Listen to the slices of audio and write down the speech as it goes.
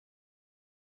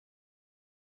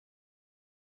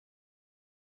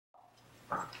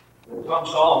Some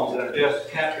songs that just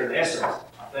capture an essence,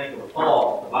 I think, of a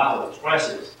thought the Bible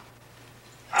expresses.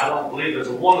 I don't believe there's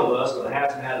a one of us that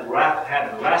hasn't had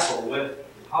to wrestle with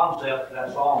the concept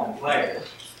that song declares.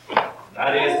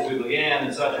 That is, we began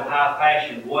in such a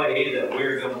high-fashioned way that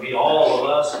we're going to be all of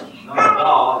us and none of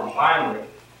God. And finally,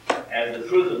 as the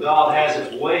truth of God has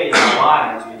its way in our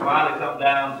lives, we finally come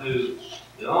down to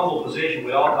the humble position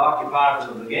we ought to occupy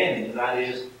from the beginning, and that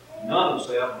is none of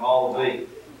self and all of thee.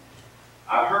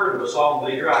 I've heard of a song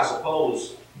leader, I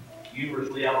suppose,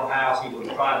 humorously, I don't know how he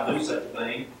would try to do such a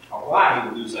thing, or why he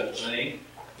would do such a thing,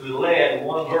 who led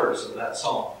one verse of that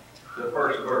song, the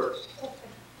first verse.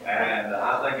 And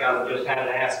I think I would just have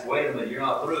to ask, wait a minute, you're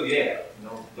not through yet.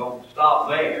 Don't stop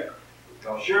there.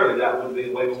 Because surely that wouldn't be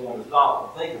the way we want to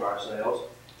stop and think of ourselves.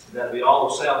 That'd be all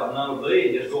of self and none of thee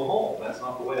and just go home. That's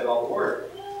not the way it ought to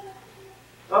work.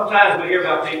 Sometimes we hear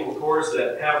about people, of course,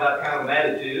 that have that kind of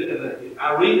attitude. And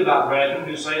I read about brethren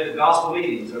who say that gospel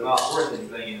meetings are not worth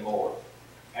anything anymore.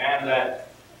 And that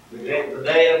the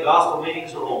day of gospel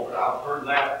meetings are over. I've heard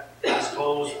that, I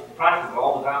suppose, practically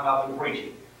all the time I've been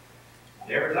preaching.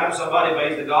 Every time somebody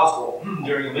obeys the gospel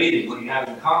during a meeting, when you're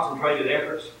having concentrated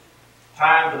efforts,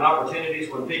 times and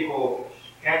opportunities when people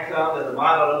can't come that they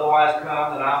might not otherwise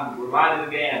come, and I'm reminded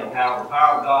again of how the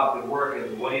power of God can work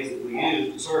in the ways that we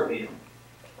use to serve Him.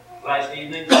 Last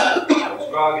evening,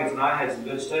 Scroggins and I had some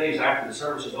good studies after the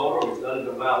service is over. We studied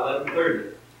at about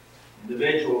 11:30.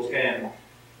 Individuals can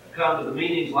come to the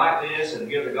meetings like this and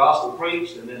get the gospel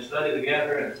preached and then study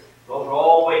together, and those are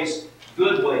always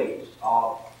good ways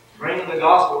of bringing the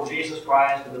gospel of Jesus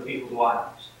Christ into people's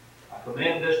lives. I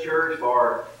commend this church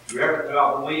for your effort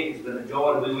throughout the week. It's been a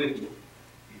joy to be with you.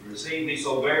 You've received me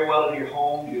so very well in your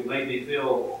home. You've made me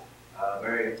feel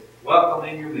very welcome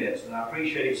in your midst, and I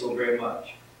appreciate it so very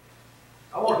much.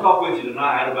 I want to talk with you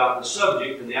tonight about the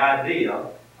subject and the idea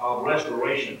of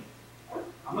restoration.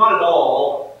 I'm not at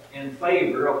all in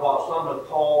favor of what some have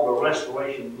called a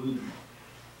restoration movement.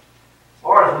 As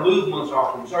far as movements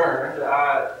are concerned,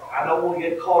 I don't want to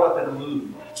get caught up in a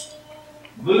movement.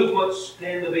 Movements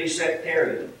tend to be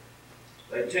sectarian.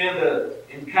 They tend to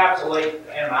encapsulate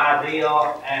an idea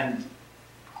and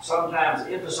sometimes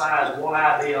emphasize one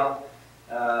idea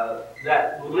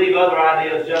that will leave other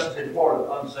ideas just as important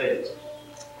unsaid.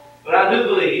 But I do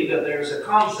believe that there's a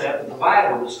concept that the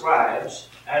Bible describes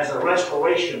as a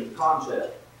restoration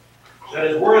concept that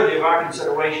is worthy of our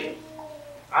consideration.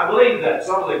 I believe that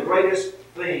some of the greatest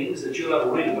things that you'll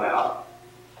ever read about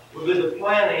will be the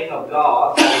planning of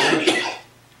God for redemption.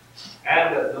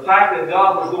 And the fact that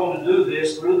God was going to do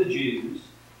this through the Jews,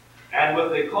 and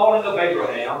with the calling of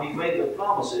Abraham, He made the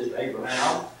promises to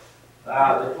Abraham,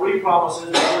 the three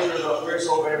promises that we're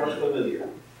so very much familiar.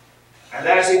 And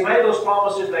as He made those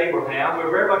promises to Abraham,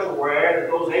 we're very much aware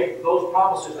that those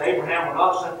promises to Abraham were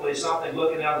not simply something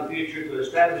looking down the future to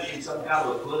establishing some kind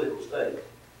of a political state.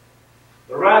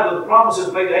 But rather, the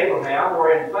promises made to Abraham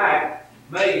were in fact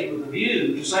made with a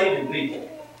view to saving people.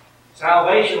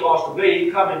 Salvation was to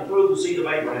be coming through the seed of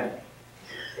Abraham.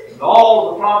 And all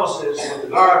of the promises with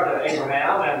regard to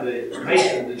Abraham and the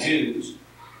nation of the Jews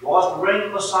was to bring the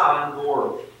Messiah into the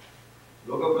world.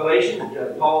 The book of Galatians,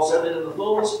 Paul said that in the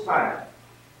fullness of time,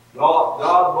 God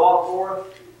brought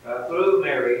forth through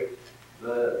Mary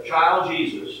the child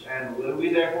Jesus, and we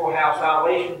therefore have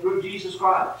salvation through Jesus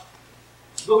Christ.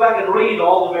 Go back and read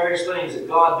all the various things that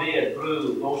God did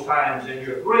through those times, and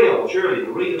you're thrilled, surely,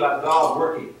 to read about God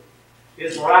working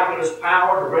His miraculous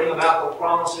power to bring about those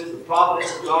promises, the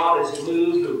providence of God as He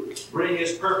moved to bring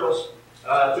His purpose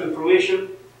to fruition.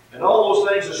 And all those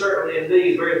things are certainly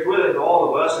indeed very thrilling to all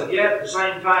of us, and yet at the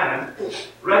same time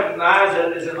recognize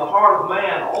that it is in the heart of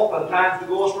man oftentimes to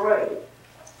go astray.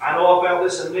 I know I felt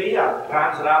this in me. At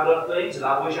times that I've done things that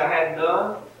I wish I hadn't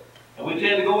done. And we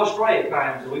tend to go astray at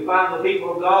times. And we find the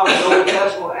people of God in the Old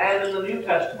Testament and in the New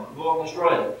Testament going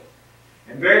astray.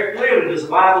 And very clearly does the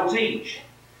Bible teach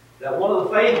that one of the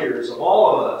failures of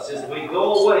all of us is we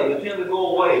go away, we tend to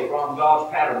go away from God's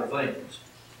pattern of things.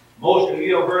 Most of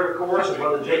you have heard, of course, of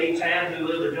Brother J.D. Tan, who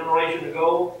lived a generation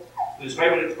ago, whose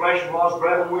favorite expression was,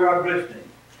 "Brethren, we are drifting."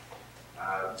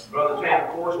 Brother Tan,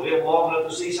 of course, lived long enough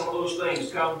to see some of those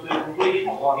things come to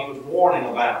completion, what he was warning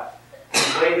about. And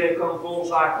today they've come full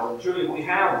cycle, and truly we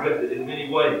have drifted in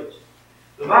many ways.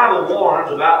 The Bible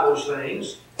warns about those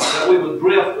things, that we would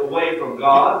drift away from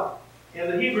God. In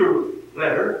the Hebrew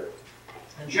letter,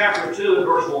 in chapter 2 and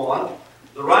verse 1,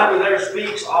 the writer there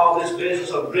speaks of this business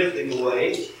of drifting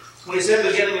away. When he said,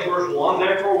 beginning in verse 1,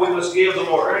 "Therefore we must give the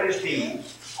more earnest heed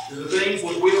to the things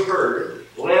which we have heard,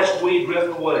 lest we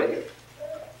drift away.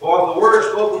 For if the word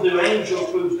spoken to angels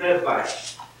proved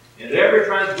steadfast, And every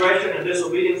transgression and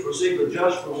disobedience receive a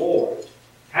just reward.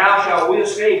 How shall we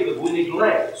escape if we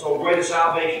neglect so great a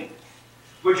salvation,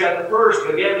 which at the first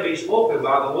began to be spoken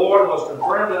by the Lord, was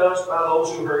confirmed to us by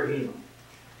those who heard him?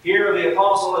 Here the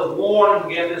apostle is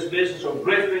warned against this business of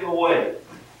drifting away.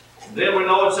 And then we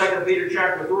know in 2 Peter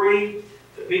chapter 3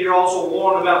 that Peter also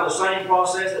warned about the same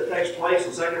process that takes place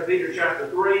in 2 Peter chapter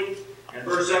 3. And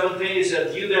verse 17 he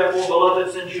says, You therefore,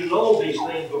 beloved, since you know these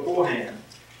things beforehand,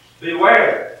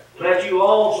 beware, lest you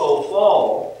also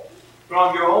fall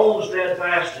from your own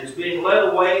steadfastness, being led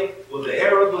away with the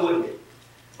error of the wicked.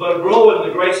 But grow in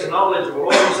the grace and knowledge of our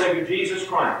Lord and Savior Jesus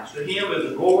Christ. To him is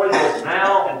the glory both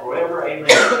now and forever. Amen.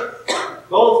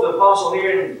 Both the apostle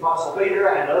here and the apostle Peter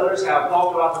and others have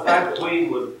talked about the fact that we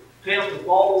would tempt to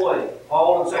fall away.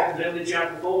 Paul in 2 Timothy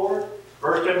chapter 4,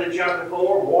 1 Timothy chapter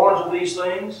 4 warns of these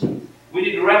things. We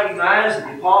need to recognize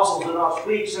that the apostles did not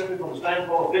speak simply from the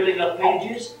standpoint of filling up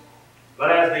pages,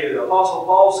 but as the apostle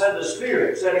Paul said, the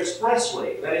Spirit said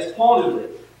expressly, that is pointedly,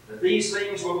 that these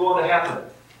things were going to happen.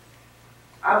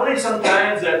 I believe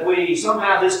sometimes that we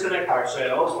somehow disconnect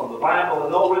ourselves from the Bible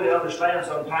and don't really understand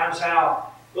sometimes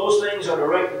how those things are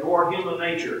directed toward human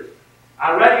nature.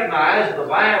 I recognize that the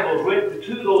Bible is written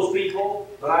to those people,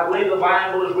 but I believe the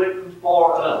Bible is written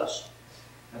for us.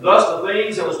 And thus the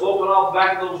things that were spoken of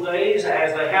back in those days,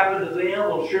 as they happened to them,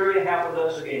 will surely happen to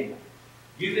us again.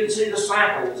 You can see the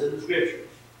cycles in the Scriptures.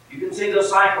 You can see the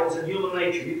cycles in human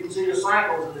nature. You can see the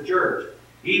cycles in the church.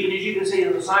 Even as you can see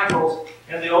the cycles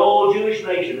in the old Jewish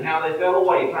nation, how they fell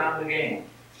away time and again.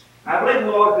 I believe we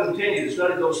ought to continue to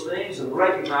study those things and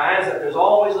recognize that there's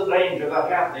always a danger of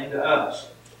that happening to us.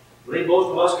 I believe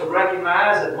most of us can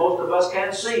recognize that most of us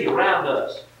can see around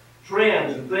us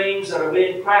trends and things that are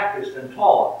being practiced and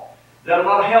taught that are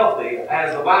not healthy,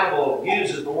 as the Bible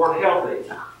uses the word healthy.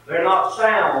 They're not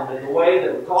sound in the way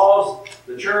that would cause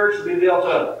the church to be built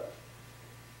up.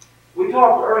 We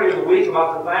talked earlier in the week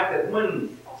about the fact that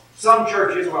when some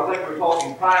churches, well, I think we were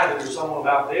talking privately with someone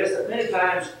about this, that many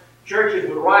times churches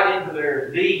would write into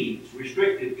their deeds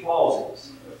restricted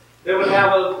clauses. They would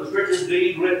have a restricted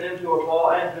deed written into a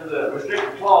clause, into the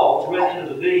restricted clause written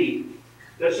into the deed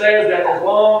that says that as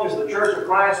long as the Church of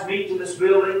Christ meets in this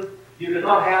building, you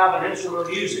cannot have an instrument of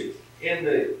music in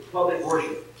the public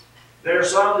worship. There are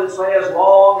some that say as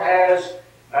long as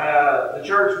the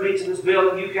church meets in this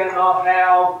building, you cannot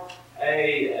have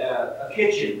a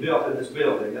kitchen built in this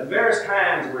building. And various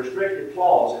kinds of restricted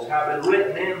clauses have been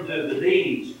written into the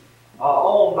deeds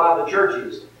owned by the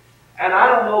churches. And I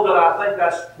don't know that I think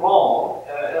that's wrong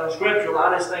scriptural.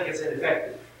 I just think it's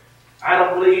ineffective. I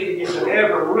don't believe that you can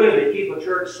ever really keep a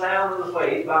church sound in the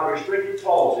faith by restricted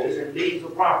clauses in deeds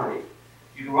of property.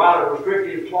 You can write a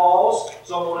restrictive clause,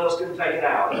 someone else can take it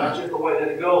out. That's just the way that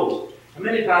it goes. And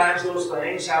many times those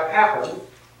things have happened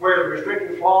where the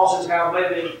restrictive clauses have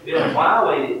maybe been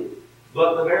violated,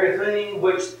 but the very thing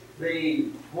which the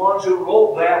ones who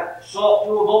wrote that sought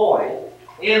to avoid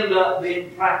ended up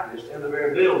being practiced in the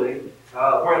very building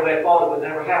where they thought it would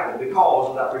never happen because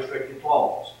of that restrictive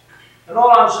clause. And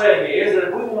all I'm saying is that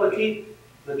if we want to keep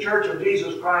the Church of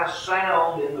Jesus Christ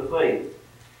sound in the faith,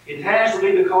 it has to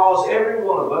be because every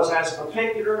one of us has a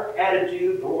particular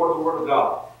attitude toward the Word of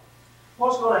God.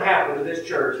 What's going to happen to this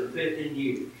church in 15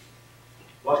 years?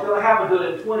 What's going to happen to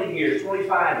it in 20 years,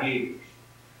 25 years?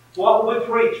 What will we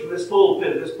preach from this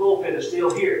pulpit? This pulpit is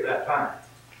still here at that time.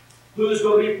 Who's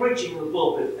going to be preaching in the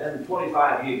pulpit in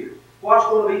 25 years? What's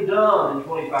going to be done in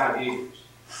 25 years?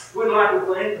 We'd like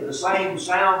to think that the same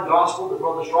sound gospel that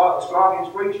Brother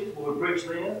Scroggins preaches will be preached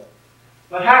then.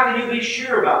 But how can you be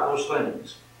sure about those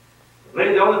things?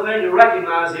 Really, the only thing to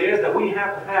recognize is that we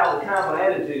have to have the kind of an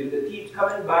attitude that keeps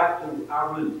coming back to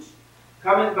our roots.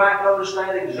 Coming back to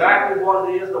understand exactly what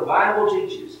it is the Bible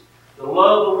teaches. To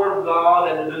love the Word of God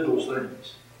and to do those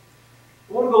things.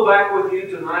 I want to go back with you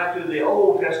tonight to the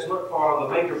Old Testament for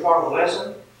the major part of the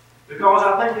lesson, because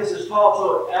I think this is taught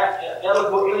so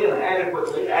eloquently and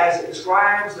adequately as it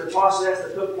describes the process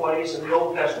that took place in the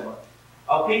Old Testament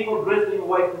of people drifting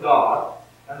away from God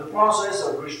and the process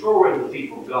of restoring the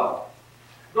people of God.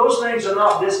 Those things are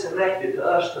not disconnected to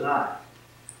us tonight.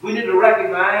 We need to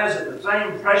recognize that the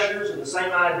same pressures and the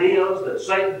same ideas that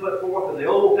Satan put forth in the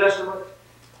Old Testament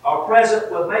are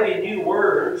present with maybe new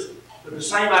words, but the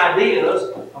same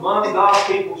ideas among God's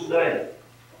people today.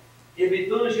 It'd be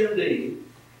foolish indeed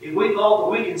if we thought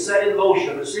that we can set in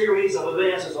motion a series of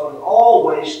events that will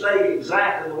always stay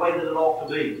exactly the way that it ought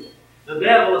to be. The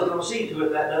devil is going to see to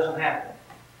it that doesn't happen.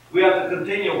 We have to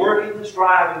continue working and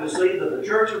striving to see that the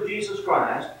Church of Jesus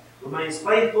Christ remains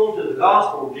faithful to the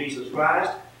gospel of Jesus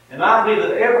Christ. And I believe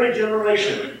that every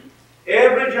generation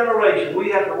Every generation, we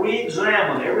have to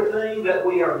re-examine everything that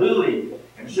we are doing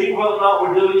and see whether or not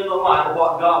we're doing in the light of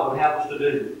what God would have us to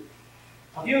do.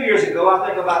 A few years ago, I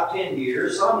think about 10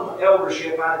 years, some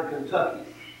eldership out in Kentucky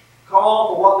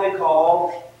called for what they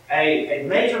call a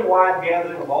nationwide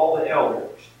gathering of all the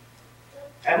elders.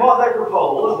 And what they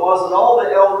proposed was that all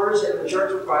the elders in the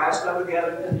Church of Christ come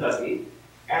together in Kentucky,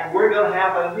 and we're going to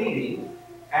have a meeting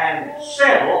and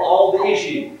settle all the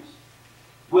issues.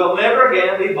 We'll never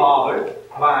again be bothered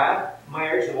by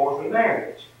marriage, divorce,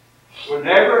 remarriage. We're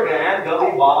never again going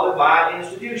to be bothered by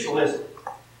institutionalism.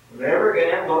 We're never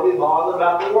again going to be bothered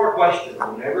about the war question.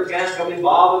 We're never again going to be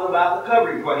bothered about the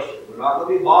covering question. We're not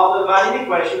going to be bothered about any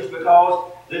questions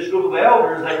because this group of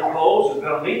elders, they propose, is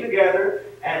going to meet together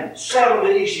and settle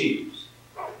the issues.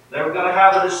 They were going to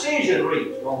have a decision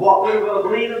reached on what we were going to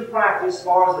believe and practice as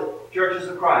far as the churches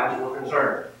of Christ were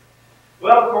concerned.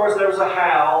 Well, of course, there was a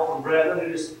howl from brethren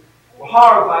who just were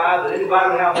horrified that anybody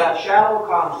would have that shallow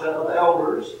concept of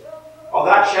elders or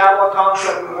that shallow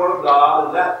concept of the Word of God,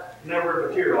 and that never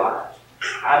materialized.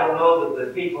 I don't know that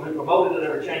the people who promoted it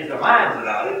ever changed their minds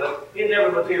about it, but it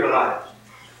never materialized.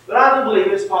 But I do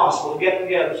believe it's possible to get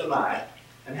together tonight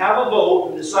and have a vote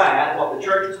and decide what the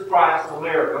churches of Christ of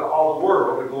America or the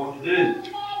world are going to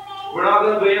do. We're not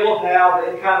going to be able to have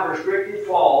any kind of restrictive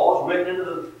clause written into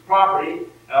the property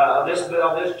of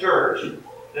this church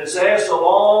that says so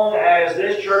long as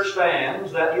this church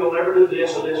stands that you'll never do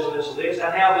this or this or this or this,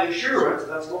 and have the assurance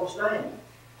that's going to stand.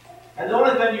 And the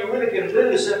only thing you really can do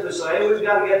is simply say we've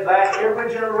got to get back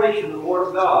every generation to the Word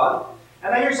of God.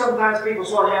 And I hear sometimes people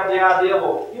sort of have the idea,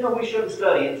 well, you know, we shouldn't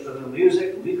study instrumental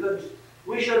music,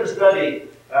 we shouldn't study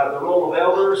the role of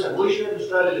elders, and we shouldn't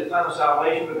study the time of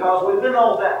salvation because we've been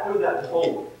all through that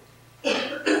before.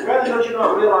 Rather, don't you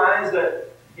not realize that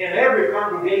in every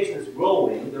congregation that's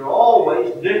growing, there are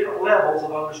always different levels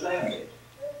of understanding.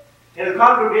 In the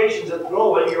congregations that's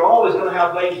growing, you're always going to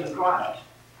have babes in Christ.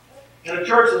 In a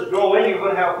church that's growing, you're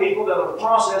going to have people that are in the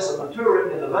process of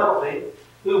maturing and developing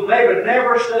who maybe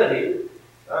never studied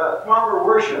proper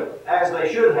worship as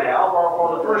they should have, or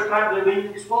for the first time they're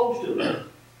being exposed to it.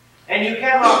 And you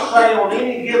cannot say on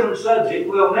any given subject,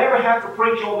 we'll never have to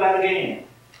preach on that again.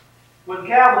 When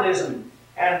Calvinism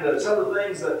and some of the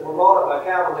things that were brought up by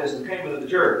Calvinism came into the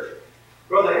church,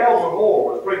 Brother Elmer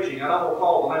Moore was preaching, and I won't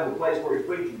call the name of the place where he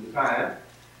was preaching at the time,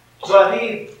 but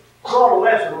he brought a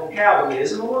lesson on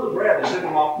Calvinism, and one of the brethren took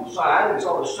him off to the side and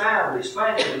sort of soundly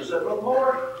spanked him and said, Brother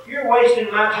Moore, you're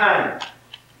wasting my time.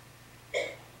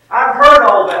 I've heard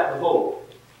all that before.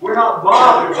 We're not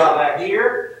bothered by that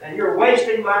here, and you're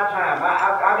wasting my time.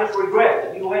 I just regret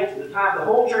that you wasted the time of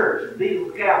the whole church dealing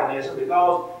with Calvinism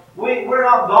because we're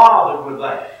not bothered with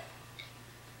that.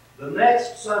 The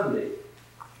next Sunday,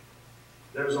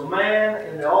 there was a man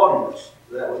in the audience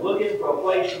that was looking for a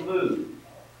place to move,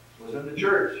 was in the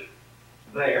church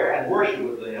there and worshiped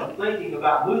with them, thinking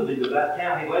about moving to that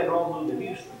town. He later on moved to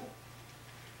Houston.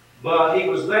 But he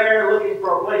was there looking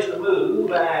for a place to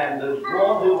move, and the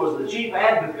one who was the chief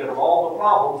advocate of all the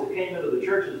problems that came into the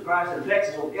churches of Christ in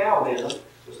Texas on Calvinism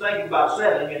was thinking about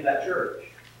settling in that church.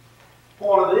 The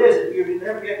point of it is that you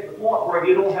never get to the point where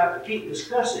you don't have to keep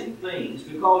discussing things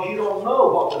because you don't know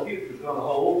what the future is going to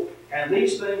hold, and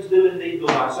these things do indeed go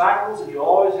by cycles, and you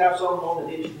always have someone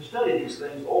that needs to study these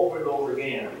things over and over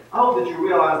again. I hope that you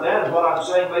realize that, and what I'm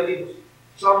saying may be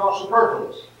somewhat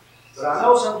superfluous. But I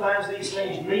know sometimes these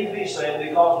things need to be said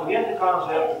because we get the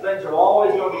concept that things are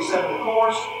always going to be set in the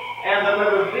course and they'll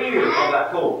never veer from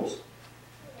that course.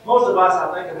 Most of us,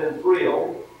 I think, have been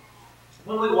thrilled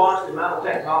when we watch the amount of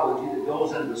technology that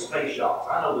goes into the space shops.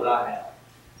 I know that I have.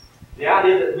 The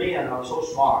idea that men are so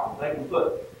smart, they can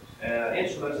put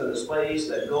instruments into space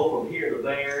that go from here to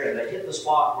there and they hit the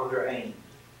spot where they're aimed.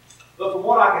 But from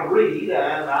what I can read,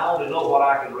 and I only know what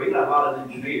I can read, I'm not an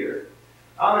engineer,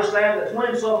 I understand that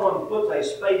when someone puts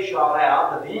a space shot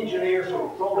out, that the engineers who are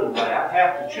controlling that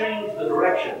have to change the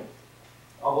direction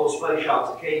of those space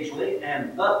shots occasionally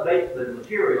and update the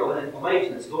material and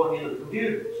information that's going into the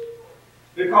computers.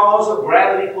 Because of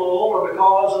gravity pull, or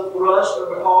because of thrust,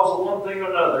 or because of one thing or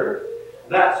another,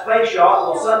 that space shot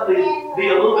will suddenly be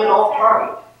a little bit off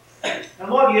target.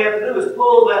 And what you have to do is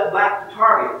pull that back to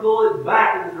target, pull it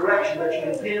back in the direction that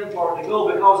you intend for it to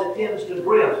go because it tends to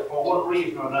drift for one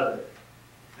reason or another.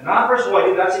 And I'm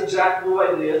persuaded that's exactly the way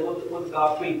it is with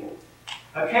God's people.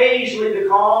 Occasionally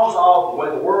because of the way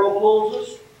the world pulls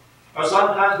us, or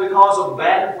sometimes because of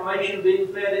bad information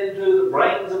being fed into the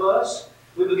brains of us,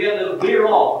 we begin to veer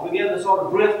off, we begin to sort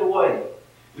of drift away.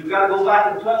 We've got to go back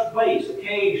and touch base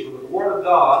occasionally with the Word of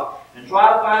God and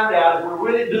try to find out if we're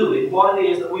really doing what it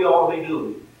is that we ought to be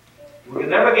doing. We can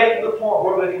never get to the point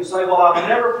where we can say, well, I'll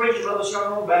never preach another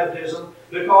sermon on baptism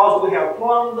because we have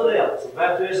plumbed the depths of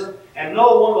baptism and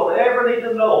no one will ever need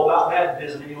to know about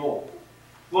baptism anymore.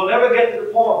 We'll never get to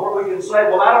the point where we can say,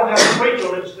 well, I don't have to preach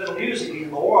on incidental music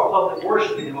anymore or public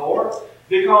worship anymore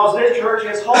because this church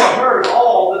has heard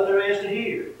all that there is to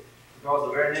hear. Because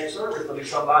the very next service there'll be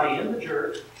somebody in the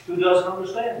church who doesn't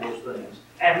understand those things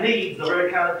and needs the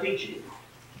very kind of teaching.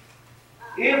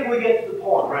 If we get to the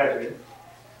point, brethren,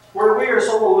 where we are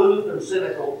so aloof and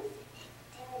cynical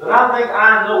that I think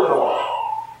I know it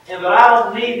all and that I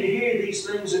don't need to hear these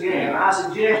things again, I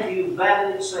suggest to you that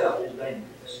in itself is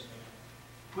dangerous.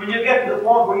 When you get to the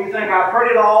point where you think, I've heard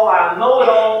it all, I know it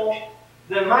all,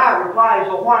 then my reply is,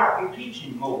 well, why aren't you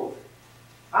teaching more?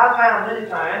 I've found many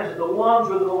times that the ones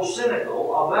who are the most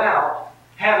cynical about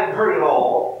having heard it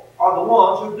all are the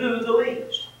ones who do the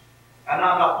least. And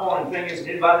I'm not pointing fingers at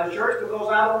anybody in the church because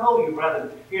I don't know you,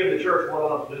 brother, here in the church well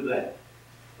enough to do that.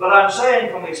 But I'm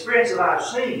saying from the experience that I've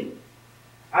seen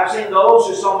those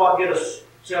who somewhat get a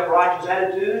self-righteous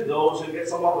attitude, those who get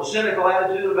somewhat of a cynical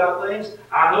attitude about things.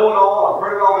 I know it all, I've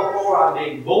heard it all before, I'm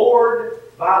being bored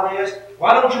by this.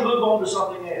 Why don't you move on to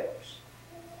something else?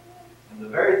 And the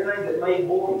very thing that may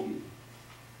bore you,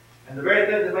 and the very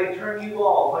thing that may turn you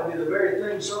off, may be the very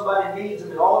thing somebody needs in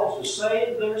the audience to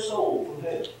save their soul from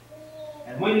hell.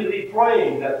 And we need to be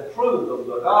praying that the truth of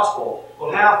the gospel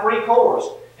will have free course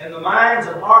in the minds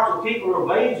and hearts of people who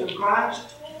are babes in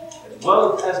Christ, as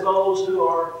well as those who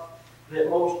are the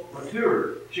most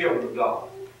mature children of God.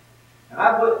 And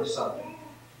I've witnessed something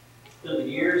through the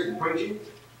years in preaching.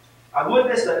 I've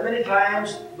witnessed that many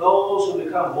times those who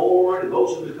become bored and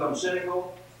those who become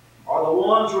cynical are the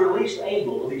ones who are least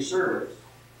able to be servants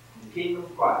in the kingdom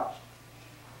of Christ.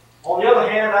 On the other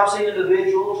hand, I've seen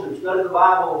individuals who study the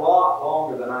Bible a lot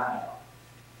longer than I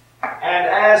have. And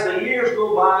as the years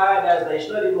go by and as they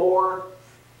study more,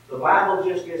 the Bible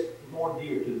just gets more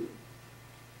dear to them.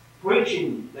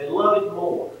 Preaching, they love it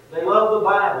more. They love the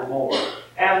Bible more.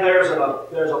 And there's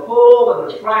a pull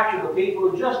and an attraction of people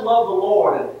who just love the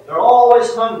Lord and they're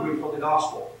always hungry for the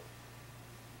gospel.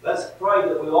 Let's pray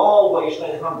that we always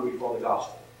stay hungry for the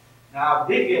gospel. Now, I've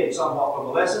deviated somewhat from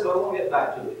the lesson, but I want to get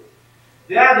back to it.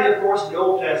 The idea, of course, in the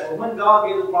Old Testament, when God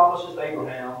gave the promises to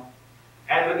Abraham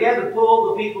and began to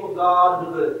pull the people of God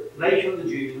into the nation of the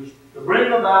Jews to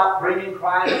bring about bringing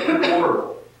Christ into the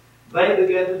world, they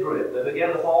began to drift. They began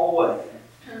to fall away.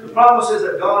 The promises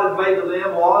that God had made to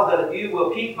them was that if you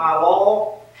will keep my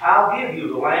law, I'll give you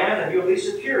the land and you'll be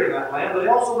secure in that land. But he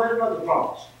also made another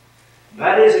promise.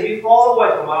 That is, if you fall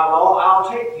away from my law, I'll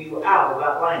take you out of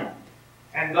that land.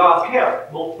 And God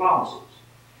kept both promises.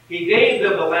 He gave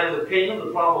them the land of Canaan,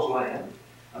 the promised land.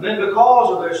 And then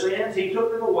because of their sins, He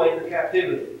took them away into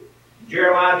captivity. In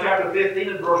Jeremiah chapter 15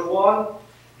 and verse 1,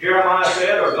 Jeremiah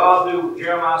said, or God through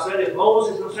Jeremiah said, if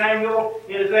Moses and Samuel,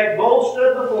 in effect, both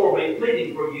stood before me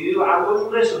pleading for you, I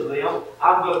wouldn't listen to them.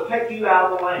 I'm going to take you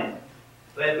out of the land.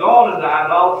 They'd gone into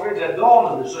idolatry. They'd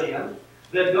gone into sin.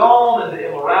 They'd gone into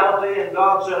immorality. And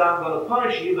God said, I'm going to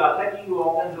punish you by taking you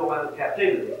off into a land of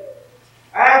captivity.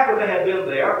 After they had been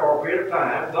there for a period of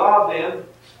time, God then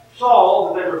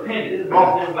saw that they repented and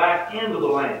brought them back into the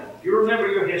land. If you remember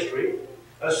your history,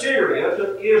 Assyria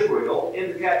took Israel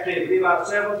into captivity about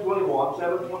 721,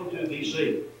 722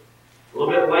 BC. A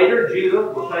little bit later,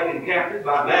 Judah was taken captive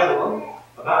by Babylon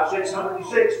about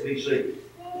 606 BC.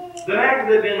 Then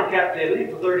after they'd been in captivity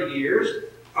for 30 years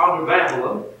under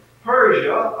Babylon,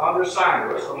 Persia under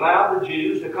Cyrus allowed the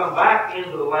Jews to come back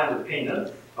into the land of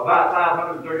Canaan about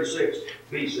 536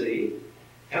 BC.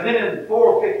 And then in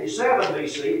 457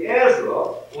 BC,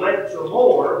 Ezra led some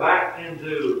more back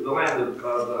into the land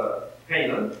of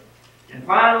Canaan. And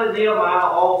finally, Nehemiah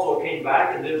also came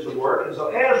back and did some work. And so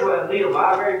Ezra and Nehemiah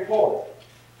are very important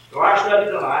to our study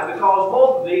tonight because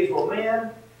both of these were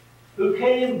men who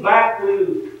came back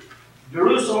to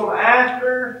Jerusalem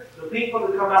after the people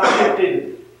had come out of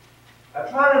captivity. Now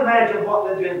try to imagine what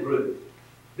they'd been through.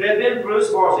 They'd been through, as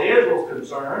far as Israel was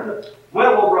concerned,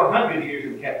 well over 100 years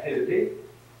in captivity.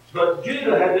 But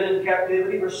Judah had been in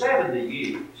captivity for 70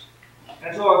 years.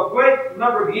 And so a great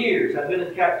number of years had been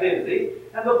in captivity.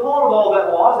 And the point of all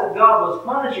that was that God was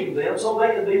punishing them so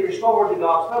they could be restored to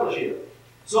God's fellowship.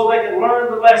 So they could learn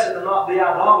the lesson and not be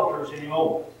idolaters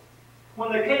anymore.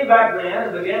 When they came back then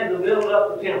and began to build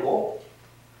up the temple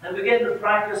and began to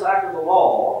practice after the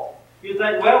law, you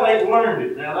think, well, they've learned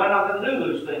it. Now they're not going to do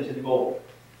those things anymore.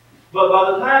 But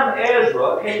by the time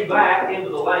Ezra came back into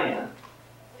the land,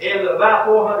 in about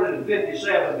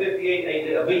 457,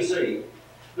 58 AD, BC,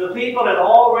 the people had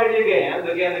already began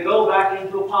to go back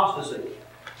into apostasy.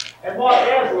 And what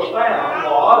Ezra found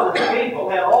was that the people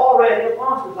had already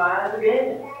apostatized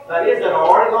again. That is, had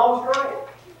already gone astray.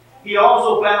 He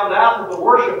also found out that the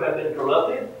worship had been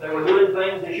corrupted. They were doing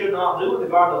things they should not do with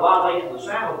regard to violating the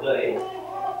Sabbath day.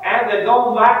 And they'd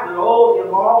gone back to the old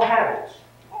immoral habits.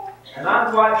 And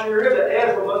I'm quite sure that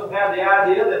Ezra must have had the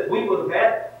idea that we would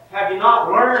have you not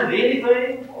learned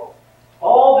anything?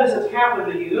 All this has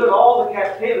happened to you, and all the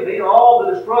captivity, and all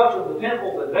the destruction of the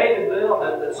temple that David built,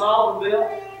 that Solomon built,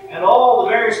 and all the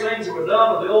various things that were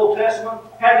done in the Old Testament.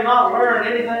 Have you not learned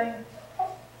anything?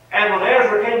 And when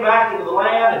Ezra came back into the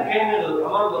land and came into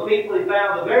among the people, he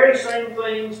found the very same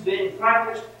things being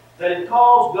practiced that had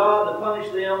caused God to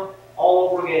punish them all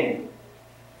over again.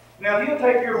 Now, if you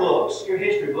take your books, your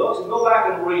history books, and go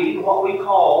back and read what we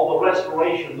call the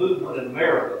Restoration Movement in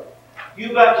America, you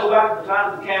go back to the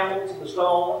time of the Campbells and the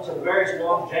Stones and the various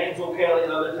ones, James O'Kelly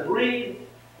and others, and read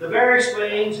the various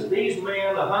things that these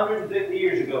men 150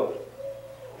 years ago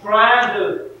tried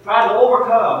to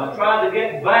overcome and tried to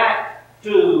get back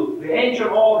to the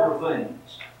ancient order of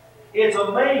things. It's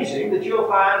amazing that you'll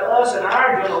find us in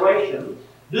our generation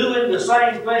doing the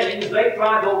same things they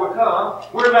tried to overcome.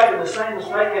 We're making the same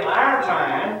mistake in our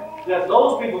time that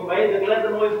those people made that led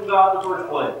them away from God in the first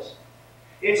place.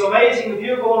 It's amazing if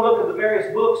you go and look at the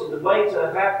various books and debates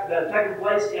that have taken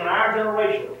place in our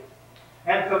generation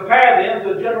and compare them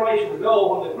to a generation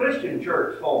ago when the Christian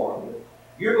church formed,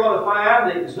 you're going to find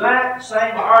the exact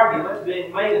same arguments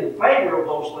being made in favor of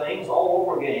those things all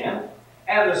over again,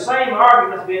 and the same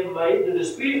arguments being made to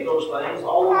dispute those things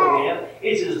all over again.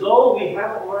 It's as though we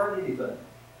haven't learned anything.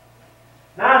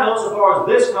 Now, I know so far as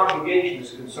this congregation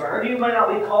is concerned, you may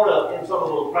not be caught up in some of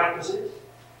those practices,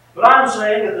 but I'm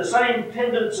saying that the same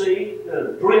tendency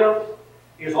to drift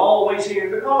is always here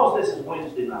because this is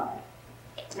Wednesday night.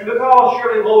 And because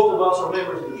surely most of us are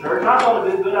members of the church, I thought it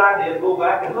would be a good idea to go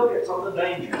back and look at some of the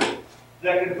dangers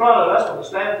that confronted us from the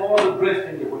standpoint of the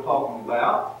drifting that we're talking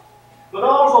about, but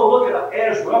also look at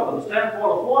Ezra from the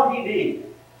standpoint of what he did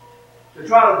to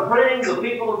try to bring the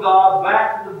people of God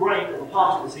back to the brink of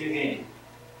apostasy again.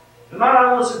 Tonight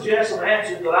I want to suggest some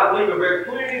answers that I believe are very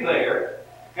clearly there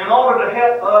in order to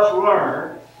help us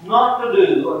learn not to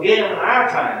do, again in our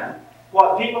time,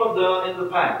 what people have done in the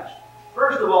past.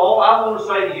 First of all, I want to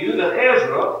say to you that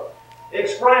Ezra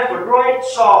expressed a great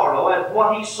sorrow at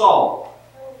what he saw.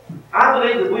 I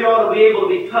believe that we ought to be able to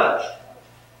be touched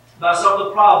by some of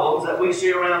the problems that we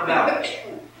see around about us.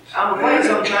 I'm afraid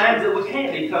sometimes that we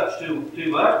can't be touched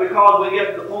too much because we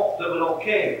get to the point that we don't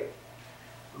care.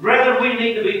 Rather, we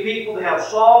need to be people that have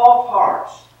soft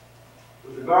hearts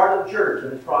with regard to the church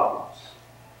and its problems.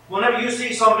 Whenever you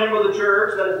see some member of the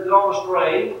church that has gone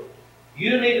astray,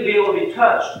 you need to be able to be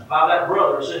touched by that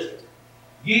brother or sister.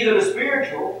 Ye that are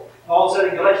spiritual, Paul said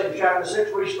in Galatians chapter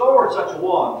 6, restore such a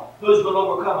one who has been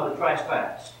overcome in the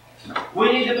trespass.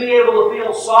 We need to be able to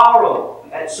feel sorrow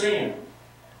at sin.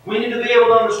 We need to be able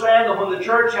to understand that when the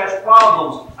church has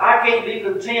problems, I can't be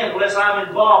content unless I'm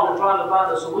involved in trying to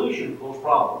find a solution to those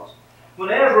problems. When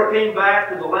Ezra came back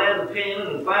to the land of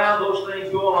Canaan and found those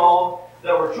things going on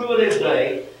that were true in his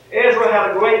day, Ezra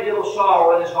had a great deal of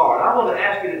sorrow in his heart. I want to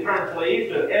ask you to turn, please,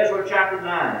 to Ezra chapter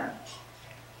 9.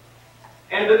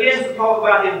 And it begins to talk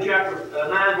about in chapter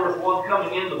 9, verse 1,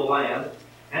 coming into the land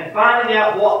and finding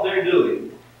out what they're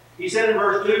doing. He said in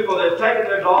verse 2, for they've taken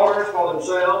their daughters for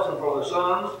themselves and for their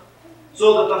sons,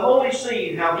 so that the holy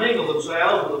seed have mingled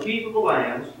themselves with the people of the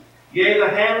lands. Yea, the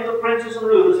hand of the princes and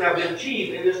rulers have been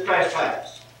chief in this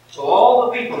trespass. So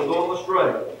all the people are going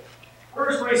astray.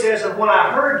 Verse 3 says, and when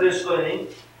I heard this thing,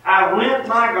 I rent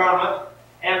my garment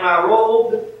and my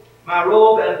robe,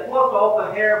 and plucked off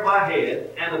the hair of my head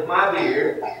and of my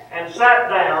beard, and sat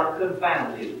down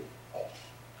confounded.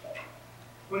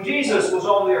 When Jesus was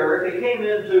on the earth, he came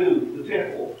into the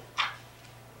temple.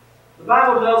 The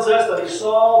Bible tells us that he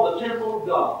saw the temple of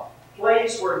God, a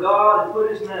place where God had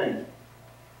put his name.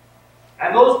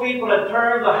 And those people had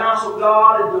turned the house of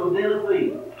God into a den of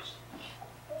thieves.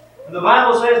 And the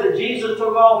Bible says that Jesus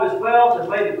took off his belt and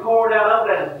made a cord out of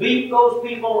it and beat those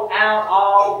people out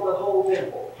of the whole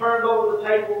temple. Turned over the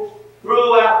tables,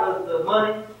 threw out the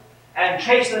money, and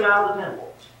chased them out of the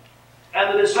temple.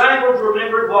 And the disciples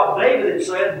remembered what David had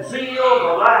said, zeal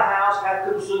for thy house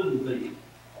hath consumed thee.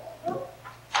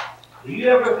 Do you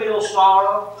ever feel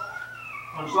sorrow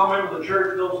when some member of the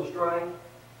church goes astray?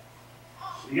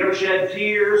 Do you ever shed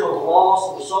tears over the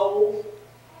loss of the soul?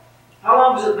 How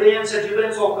long has it been since you've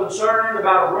been so concerned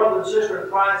about a brother and sister in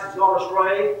Christ that's gone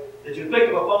astray that you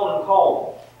picked up a phone and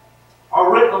called them?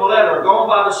 Or written them a letter, or gone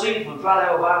by the seat and tried to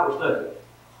have a Bible study?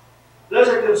 Does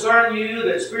it concern you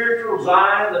that spiritual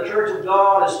Zion, the church of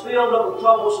God, is filled up with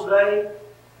troubles today?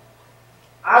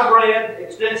 I've read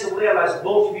extensively, as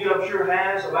most of you I'm sure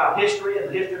has, about history and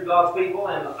the history of God's people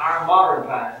in our modern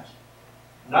times.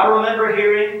 And I remember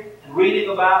hearing and reading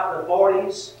about the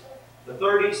 40s, the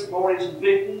 30s, the 40s, and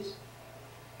 50s.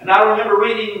 And I remember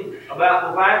reading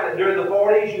about the fact that during the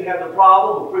 40s you had the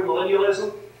problem of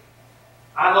premillennialism.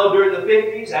 I know during the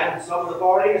 50s and some of the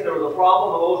 40s there was a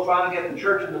problem of those trying to get the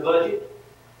church in the budget.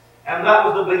 And that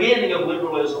was the beginning of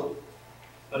liberalism.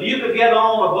 But you could get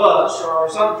on a bus or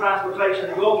some transportation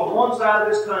and go from one side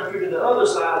of this country to the other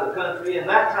side of the country in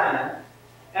that time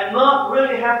and not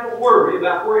really have to worry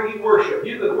about where you worship.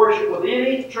 You could worship with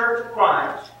any church of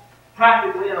Christ,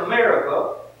 practically in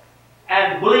America,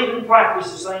 and believe and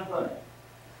practice the same thing.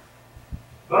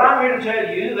 But I'm here to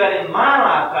tell you that in my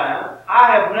lifetime,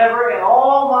 I have never in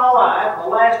all my life, in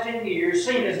the last 10 years,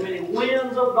 seen as many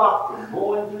winds of doctrine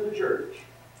blowing through the church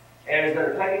as that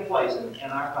are taking place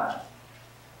in our time.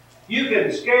 You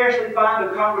can scarcely find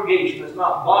a congregation that's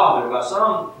not bothered by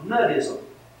some nuttism.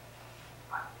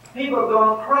 People have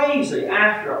gone crazy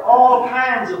after all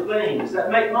kinds of things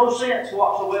that make no sense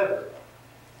whatsoever.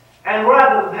 And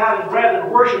rather than having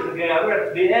brethren worship together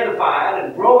and be edified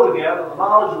and grow together in the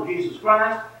knowledge of Jesus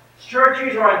Christ,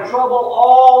 churches are in trouble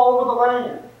all over the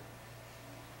land.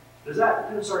 Does that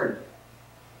concern you?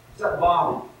 Does that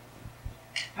bother you?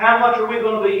 How much are we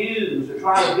going to be used to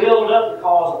try to build up the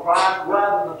cause of Christ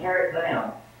rather than tear it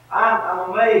down?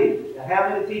 I'm amazed at how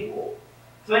many people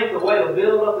think the way to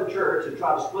build up the church is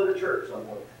try to split a church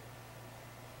somewhere.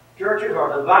 Churches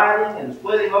are dividing and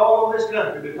splitting all over this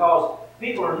country because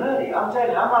people are nutty. I'm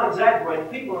telling you, I'm not exaggerating.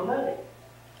 People are nutty.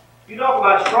 If you talk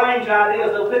about strange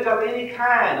ideas, they'll pick up any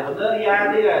kind of a nutty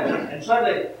idea and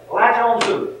suddenly latch on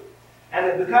to it. And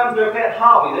it becomes their pet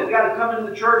hobby. They've got to come into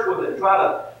the church with it and try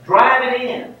to drive it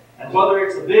in. And whether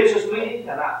it's a business meeting,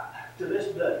 and to this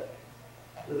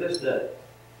day,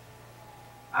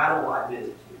 I don't like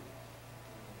business meetings.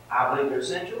 I believe they're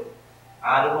essential.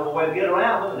 I don't know the way to get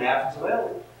around them in the absence of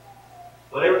elders.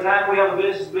 But every time we have a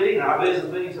business meeting, and our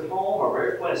business meetings at home are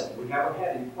very pleasant. We haven't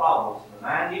had any problems. In the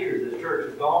 9 years this church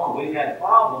has gone, and we've had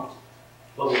problems,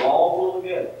 but we've all pulled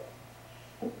together.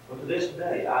 But to this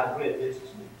day, I dread business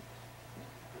meetings.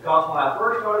 Because when I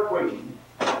first started preaching,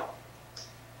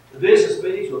 the business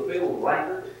meetings were filled with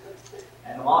rancor,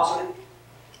 animosity,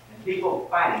 and people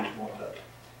fighting with one another.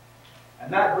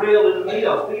 And that drilled into me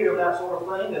a fear of that sort of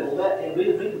thing that will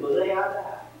lead me to the day I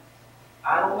die.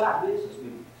 I don't like business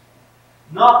meetings.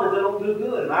 Not that they don't do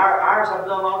good, and ours have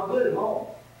done a lot of good at home.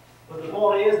 But the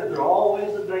point is that there's always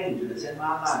a danger that's in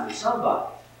my mind that somebody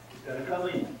is going to come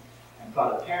in and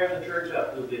try to tear the church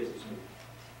up through a business meeting.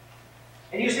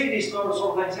 And you see these sort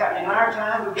of things happening in our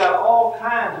time. We've got all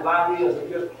kinds of ideas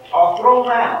that just are thrown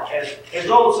out as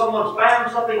though someone's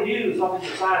found something new, something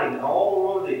exciting, and all the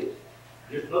world is.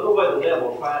 Just another way the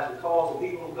devil tries to cause the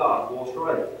people of God to go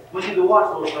astray. We need to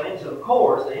watch those things, and of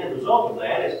course, the end result of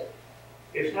that is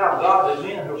it's now godly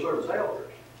men who serve as elders.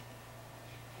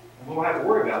 And we won't have to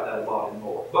worry about that a lot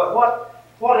anymore. But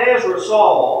what Ezra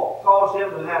saw caused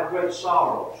him to have great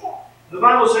sorrow. The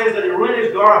Bible says that he rent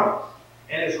his garment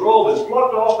and his robe and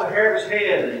plucked off the hair of his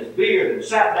head and his beard and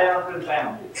sat down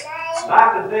confounded. And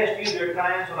I confess to you there are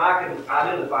times when I can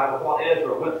identify with what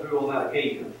Ezra went through on that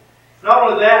occasion. Not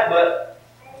only that, but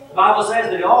the Bible says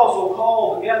that he also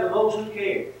called together those who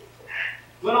cared.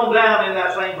 Went on down in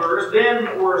that same verse,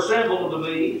 then were assembled unto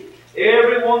me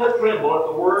every one that trembled at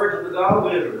the words of the God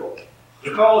of Israel,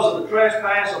 because of the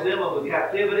trespass of them of the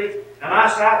captivity, and I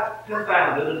sat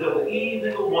confounded until the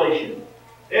evening oblation.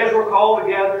 Ezra called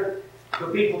together the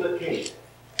people that cared.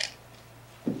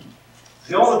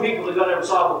 The only people that are going to ever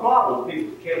solve the problem are the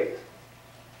people that care.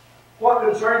 What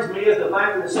concerns me is the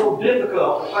fact that it's so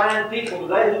difficult to find people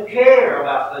today who care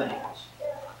about things.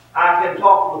 I can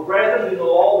talk with brethren who know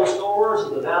all the scores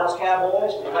of the Dallas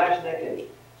Cowboys for the last decade.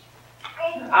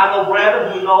 I know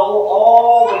brethren who know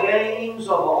all the games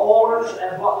of the Oilers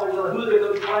and who they're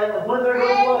going to play and when they're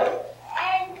going to play.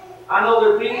 I know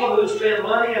there are people who spend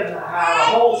money and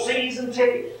have a whole season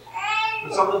ticket for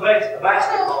some of the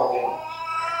basketball games.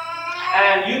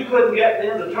 And you couldn't get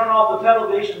them to turn off the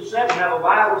television set and have a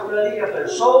Bible study if they're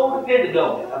so dependent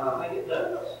on it. And I think it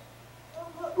does.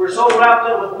 We're so wrapped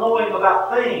up with knowing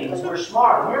about things. We're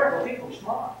smart. American people are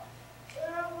smart.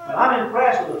 And I'm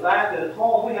impressed with the fact that at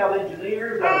home we have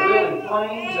engineers that are building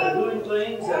planes and doing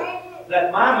things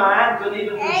that my mind couldn't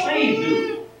even conceive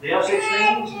doing. The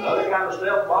F-16s and other kind of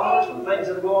stealth bombers and things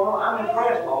that are going on. I'm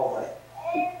impressed with all that.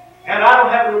 And I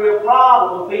don't have a real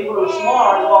problem with people who are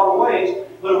smart in a lot of ways.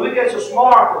 But if we get so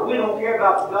smart that we don't care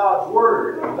about God's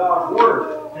Word,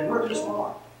 then we're too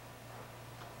smart.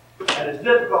 And it's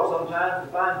difficult sometimes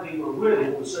to find people who really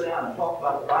will sit down and talk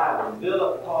about the Bible and build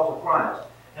up the cause of Christ.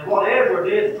 And what Ezra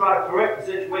did to try to correct the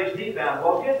situation he found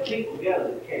was get the people together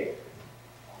that care.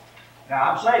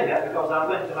 Now, I'm saying that because I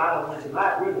think tonight on Wednesday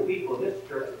night, we're the people of this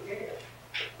church that care.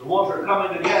 The ones that are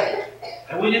coming together.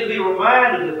 And we need to be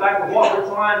reminded of the fact that what we're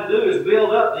trying to do is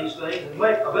build up these things and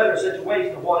make a better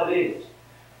situation of what it is.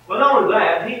 But not only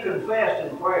that, he confessed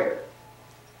in prayer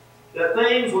that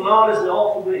things were not as they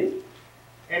ought to be.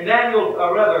 In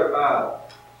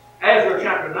Ezra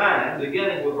chapter 9,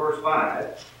 beginning with verse 5,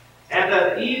 and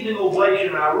at the evening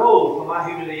oblation I rose from my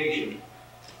humiliation,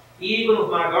 even with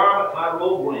my garment, my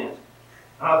robe rent.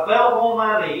 And I fell upon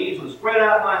my knees and spread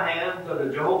out my hands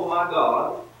unto Jehovah my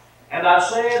God. And I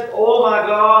said, O my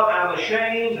God, I am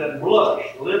ashamed and blush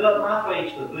to lift up my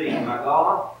face to thee, my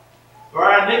God. For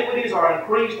our iniquities are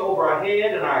increased over our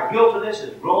head, and our guiltiness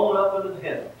is grown up into the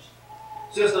heavens.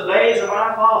 Since the days of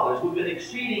our fathers, we've been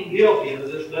exceeding guilty unto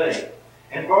this day.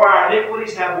 And for our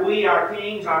iniquities have we, our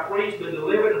kings, our priests, been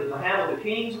delivered into the hand of the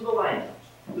kings of the lands,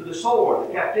 to the sword,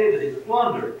 the captivity, the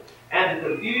plunder, and the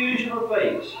confusion of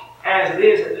face, as it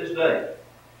is at this day.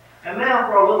 And now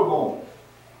for a little moment.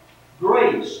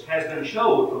 Grace has been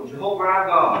showed from Jehovah our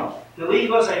God to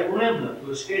leave us a remnant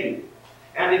to escape,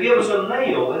 and to give us a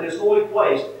nail in His holy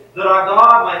place, that our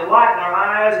God may lighten our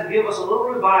eyes and give us a little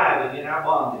reviving in our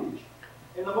bondage.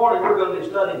 In the morning we're going to be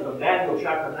studying from Daniel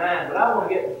chapter 9, but I want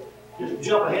to just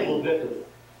jump ahead a little bit to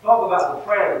talk about the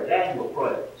prayer that Daniel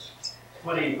prays.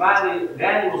 When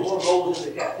Daniel was one of those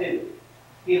into captivity.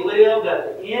 He lived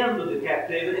at the end of the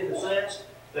captivity in the sense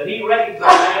that he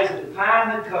recognized that the time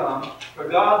had come for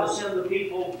God to send the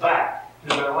people back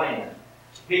to their land.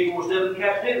 People were still in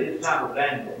captivity at the time of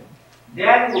Daniel.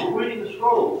 Daniel was reading the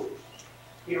scrolls.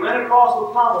 He ran across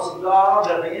the promise of God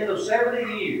that at the end of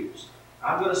 70 years,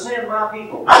 I'm going to send my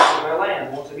people back to their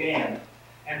land once again.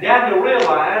 And Daniel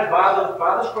realized by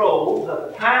the scrolls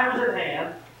that the time was at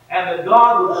hand, and that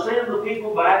God would send the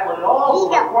people back, but it also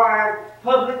required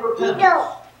public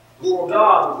repentance before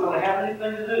God was going to have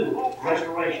anything to do with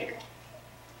restoration.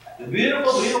 The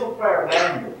beautiful, beautiful prayer of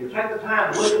Daniel. You take the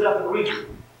time to look it up and read it.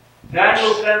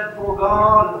 Daniel stands before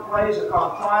God and prays a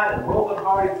contrite and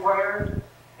broken-hearted prayer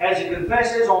as he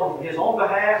confesses on his own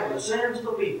behalf of the sins of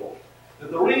the people.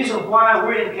 That the reason why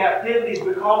we're in captivity is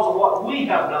because of what we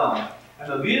have done.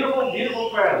 And the beautiful,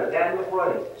 beautiful prayer that Daniel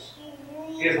prays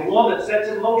is the one that sets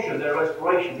in motion their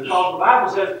restoration. Because the Bible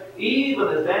says, even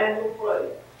as Daniel prayed,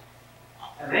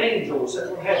 an angel was sent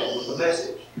from heaven with a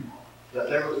message that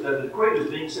the decree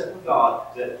was being sent from God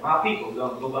that my people are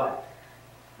going to go back.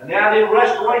 And the idea of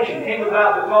restoration came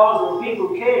about because there were people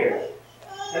who cared,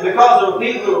 and because there were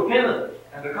people who were penitent,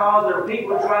 and because there were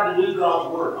people who tried to do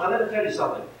God's work. Now let me tell you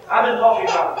something. I've been talking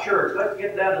about the church. Let's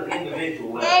get down to the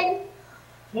individual level.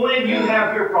 When you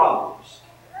have your problems,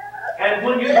 and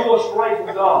when you go astray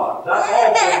from God, that's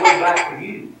all going to go back to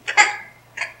you.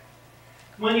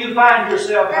 When you find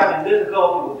yourself having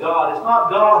difficulty with God, it's not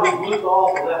God who's moved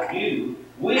off and left you.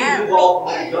 We move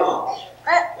off and leave God.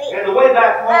 And the way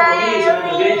back home for me as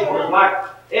an individual is like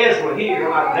Ezra here,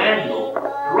 like Daniel, to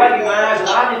recognize that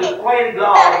I need to pray to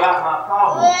God about my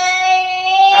problems.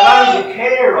 And I need to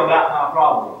care about my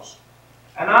problems.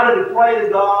 And I need to pray to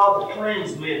God to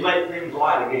cleanse me and make things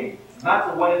right again. And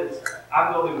that's the way that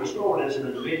I'm going to be restored as an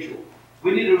individual.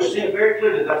 We need to see it very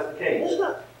clearly that that's the case.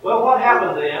 Well, what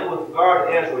happened then with regard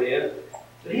to Ezra is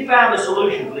that he found a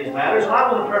solution for these matters. And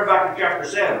I'm going to turn back to chapter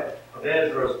 7 of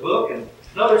Ezra's book and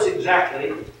notice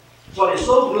exactly what is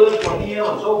so good for him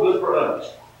and so good for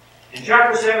us. In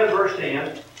chapter 7, verse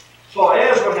 10, for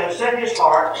Ezra had set his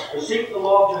heart to seek the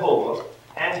law of Jehovah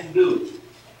and to do it,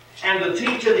 and to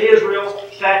teach in Israel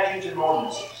statutes and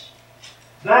ordinances.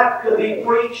 That could be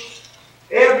preached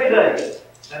every day,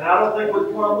 and I don't think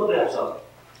we'd plumb the depths of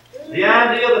it. The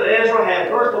idea that Ezra had,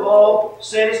 first of all,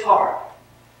 set his heart.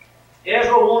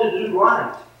 Ezra wanted to do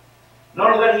right.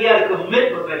 Not only that, he had a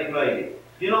commitment that he made.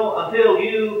 You know, until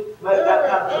you make that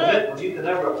kind of commitment, you can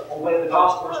never obey the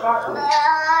gospel or start with it.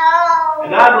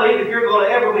 And I believe if you're going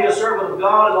to ever be a servant of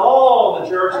God at all in the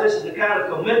church, this is the kind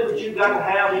of commitment you've got to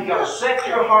have. You've got to set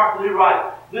your heart to do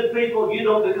right. Good people, you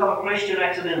don't become a Christian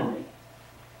accidentally.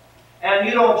 And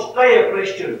you don't stay a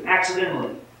Christian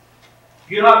accidentally.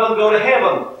 You're not going to go to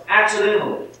heaven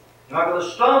accidentally. You're not going to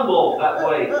stumble that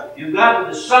way. You've got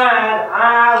to decide,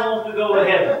 I want to go to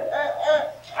heaven.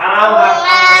 And I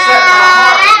set my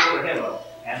heart to go to heaven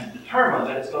and determine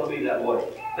that it's going to be that way.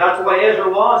 That's the way Ezra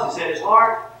was. He set his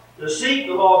heart to seek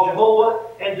the law of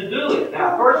Jehovah and to do it.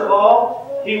 Now, first of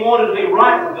all, he wanted to be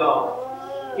right with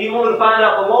God. He wanted to find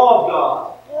out the law of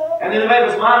God. And then he made up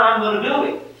his mind, I'm going to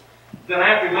do it. Then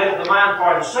after he made up the mind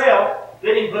for himself,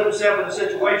 then he put himself in a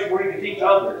situation where he could teach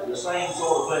others the same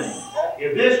sort of thing.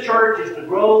 If this church is to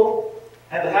grow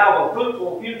and to have a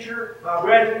fruitful future, my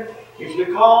brethren, it's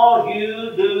because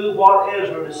you do what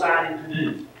Ezra decided to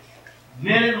do.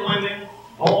 Men and women,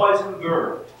 boys and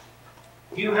girls.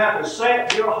 You have to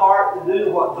set your heart to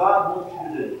do what God wants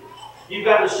you to do. You've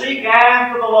got to seek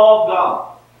after the law of God.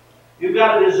 You've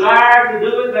got a desire to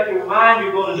do it, make your mind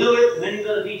you're going to do it, and then you're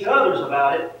going to teach others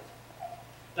about it.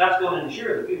 That's going to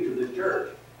ensure the future of this church.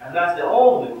 And that's the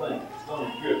only thing that's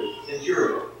going to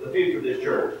ensure the future of this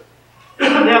church.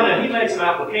 Now, he made some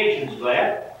applications of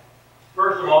that.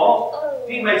 First of all,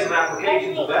 he made some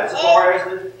applications of that as far as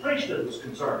the priesthood was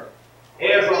concerned.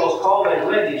 Ezra was called a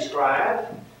ready scribe,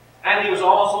 and he was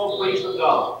also a priest of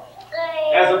God.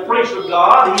 As a priest of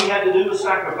God, he had to do with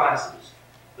sacrifices.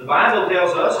 The Bible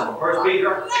tells us in 1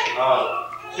 Peter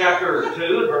chapter 2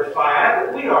 and verse 5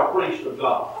 that we are priests of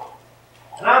God.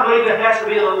 And I believe there has to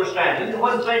be an understanding that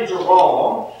when things are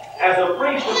wrong, as a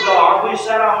priest of God, we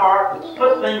set our heart to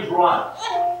put things right.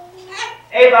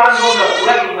 If I'm going to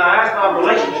recognize my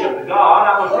relationship to God,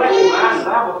 I must recognize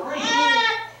that I'm a priest.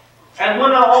 And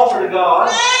when I offer to God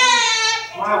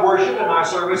my worship and my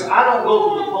service, I don't go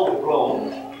through the pulpit role,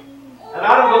 and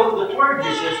I don't go through the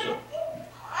clergy system.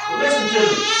 But listen to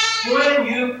me. When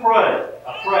you pray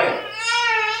a prayer,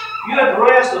 you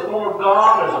address the throne of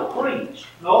God as a priest.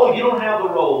 No, you don't have the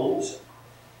robes.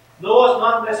 No, it's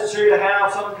not necessary to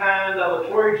have some kind of a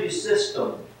clergy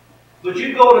system. But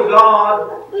you go to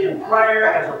God in prayer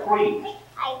as a priest.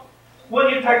 When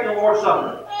you take the Lord's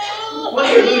Supper, when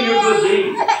you do your good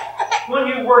deeds, when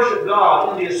you worship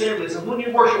God in the assemblies, and when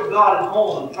you worship God at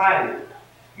home and private,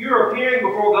 you're appearing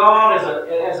before God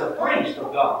as a priest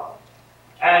of God.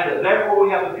 And therefore we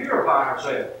have to purify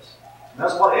ourselves. And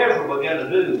that's what Ezra began to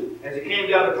do as he came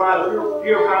down to try to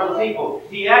purify the people.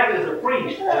 He acted as a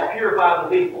priest that purified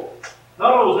the people.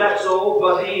 Not only was that so,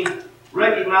 but he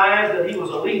recognized that he was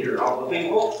a leader of the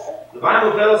people. The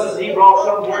Bible tells us that he brought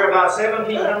somewhere about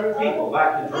 1,700 people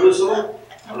back to Jerusalem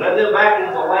and led them back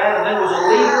into the land, and then was a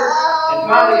leader in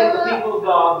trying to get the people of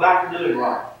God back to doing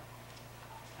right.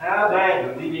 How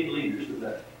bad do we need leaders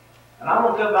today? And I'm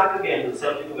going to come back again to the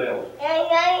subject of elders.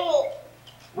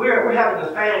 We're having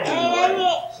a famine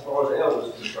as far as the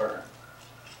elders is concerned.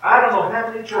 I don't know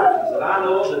how many churches that I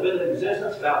know that have been in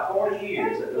existence about 40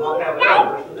 years that do not have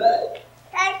elders today.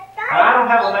 Now, I don't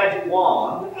have a magic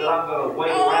wand that I'm going to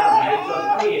wave around and make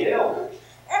some create elders.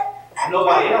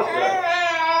 Nobody else does.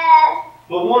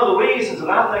 But one of the reasons that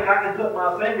I think I can put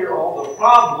my finger on the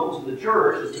problems of the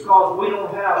church is because we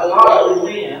don't have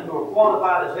godly men who are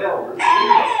qualified as elders.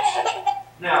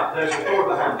 Now, there's a story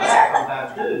behind that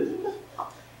sometimes too.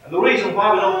 And the reason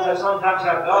why we don't sometimes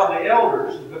have godly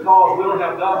elders is because we don't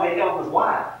have godly elders'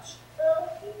 wives.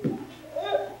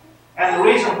 And the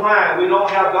reason why we don't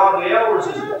have godly elders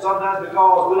is sometimes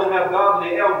because we don't have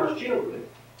godly elders' children.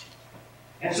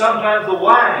 And sometimes the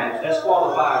wives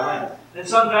disqualify a man. And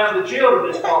sometimes the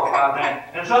children disqualify a man.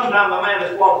 And sometimes the man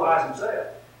disqualifies himself.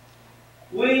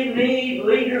 We need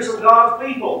leaders of God's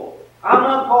people. I'm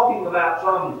not talking about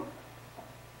some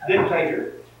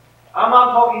dictator. I'm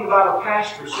not talking about a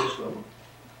pastor system.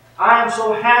 I am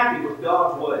so happy with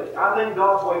God's way. I think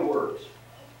God's way works.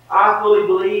 I fully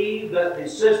believe that the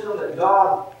system that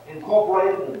God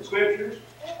incorporated in the Scriptures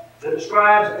that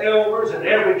describes elders in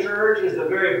every church is the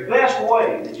very best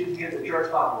way that you can get the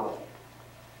church operating.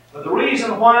 But the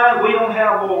reason why we don't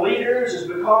have more leaders is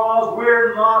because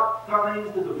we're not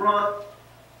coming to the front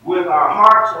with our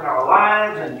hearts and our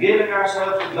lives and giving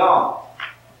ourselves to God.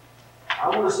 I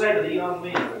want to say to the young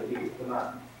men that are here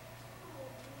tonight,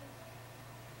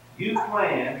 you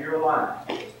plan your life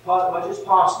as much as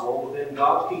possible within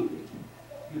God's keeping.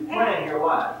 You plan your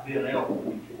life to be an elder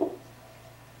preacher.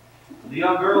 The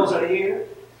young girls that are here,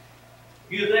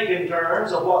 you think in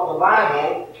terms of what the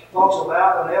Bible talks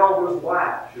about an elder's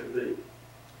wife should be.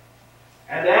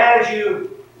 And as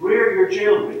you rear your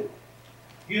children,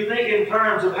 you think in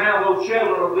terms of how those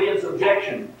children will be in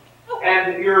subjection.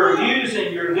 And you're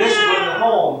using your discipline at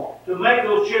home to make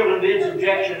those children be in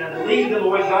subjection and to lead them the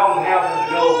way God would have them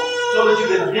to go, so that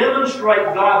you can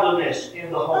demonstrate godliness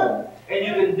in the home. And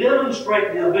you can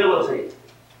demonstrate the ability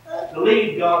to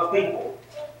lead God's people.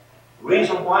 The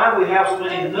reason why we have so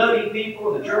many nutty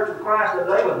people in the Church of Christ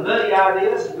today with nutty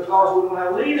ideas is because we don't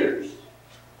have leaders.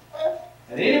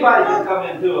 And anybody can come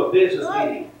into a business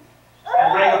meeting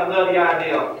and bring up a nutty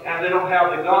idea, and they don't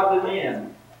have the godly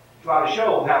men to try to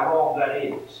show how wrong that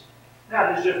is.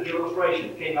 Now, this is just an illustration.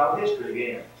 It came out of history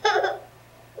again.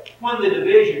 When the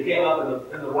division came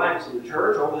up in the ranks of the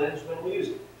church over the instrumental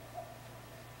music.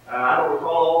 I don't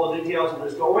recall all the details of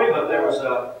the story, but there was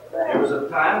There was a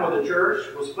time when the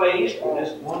church was faced with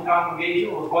this one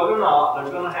congregation was whether or not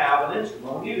they're going to have an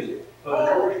instrument of music for the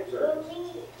worship service.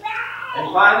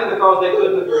 And finally, because they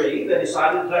couldn't agree, they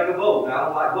decided to take a vote. Now, I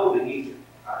don't like voting either.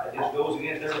 It just goes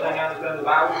against everything I understand the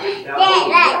Bible teaches. Now,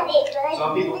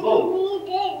 some people vote.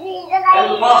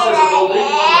 In the process of voting,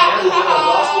 one man who's been a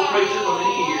gospel preacher for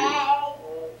many years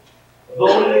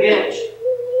voted against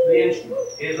the instrument.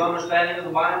 His understanding of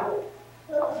the Bible,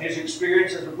 his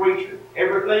experience as a preacher,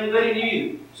 everything that he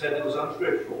knew said it was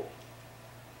unscriptural.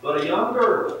 But a young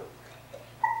girl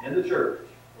in the church,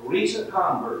 a recent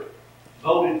convert,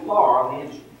 voted for the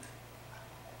instrument.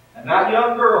 And that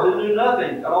young girl who knew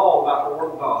nothing at all about the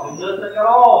Word of God, who knew nothing at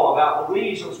all about the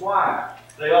reasons why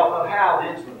they ought not have the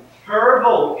instrument, her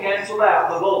vote canceled out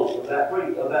the vote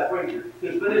of that preacher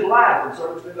who spent his life in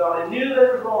service to God and knew that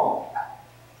it was wrong.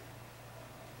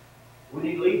 We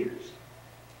need leaders.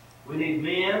 We need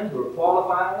men who are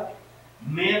qualified,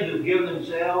 men who have given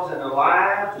themselves and their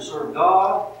lives to serve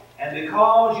God, and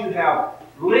because you have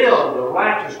lived a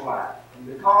righteous life, and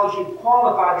because you've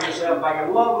qualified yourself by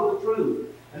your love of the truth,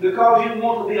 and because you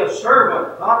want to be a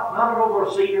servant, not an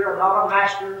overseer, not a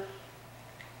master,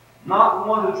 not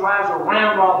one who tries to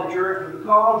round off the church, but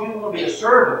because you want to be a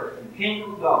servant in the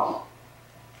kingdom of God.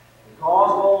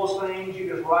 Because of all those things, you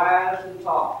just rise to the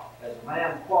top as a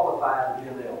man qualified to be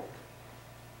an elder.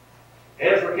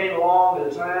 Ezra came along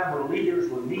at a time where leaders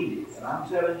were needed. And I'm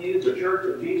telling you, the Church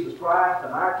of Jesus Christ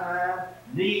in our time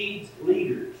needs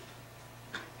leaders.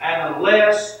 And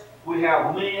unless we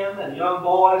have men and young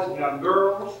boys and young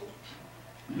girls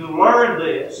who learn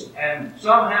this and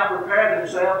somehow prepare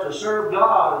themselves to serve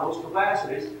God in those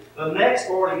capacities, the next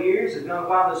 40 years is going to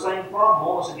find the same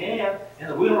problem once again, and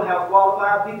that we don't have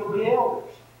qualified people to be elders.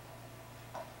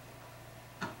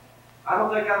 I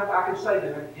don't think I can say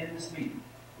that in this meeting.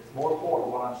 It's more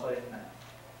important what I'm saying now.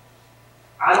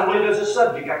 I don't believe there's a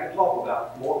subject I can talk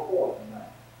about more important than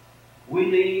that. We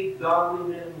need godly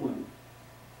men and women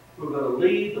who are going to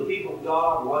lead the people of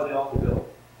God the way they ought to go.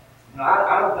 Now,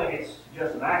 I don't think it's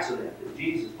just an accident that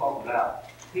Jesus talked about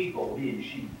people being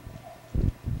sheep.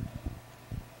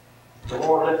 The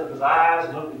Lord lifted his eyes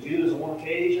and looked at Jews on one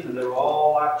occasion, and they were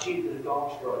all like sheep that had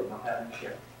gone astray, not having a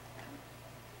shepherd.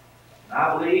 And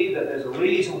I believe that there's a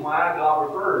reason why God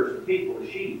refers to people as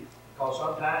sheep, because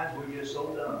sometimes we're just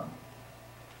so dumb.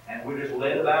 And we're just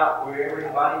led about wherever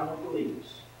anybody wants to lead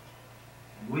us.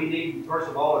 And we need, first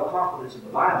of all, a confidence in the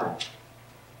Bible.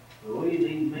 But we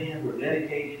need men who are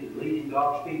dedicated to leading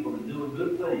God's people and doing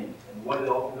good things and the way they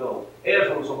ought to go.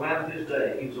 Ezra was a man of his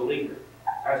day. He was a leader.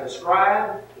 As a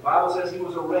scribe, the Bible says he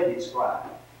was a ready scribe.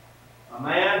 A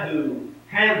man who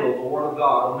handled the Word of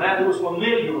God. A man who was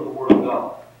familiar with the Word of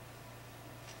God.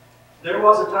 There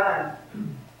was a time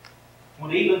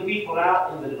when even people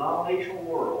out in the denominational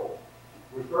world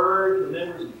referred to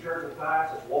members of the Church of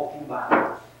Christ as walking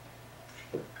Bibles.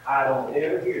 I don't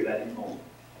ever hear that anymore.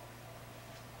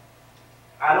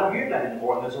 I don't hear that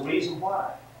anymore, and there's a reason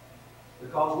why.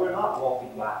 Because we're not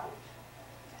walking Bibles.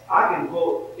 I can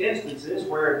quote instances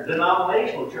where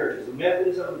denominational churches, the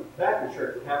Methodist and the Baptist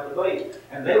church, would have a debate,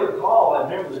 and they would call a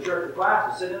member of the Church of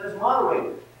Christ to sit in as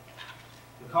moderator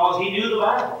because he knew the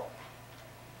Bible.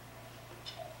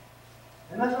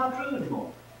 And that's not true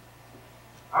anymore.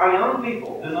 Our young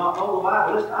people do not know the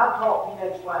Bible. Listen, I've taught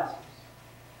teenage classes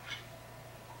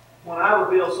when I would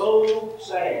feel so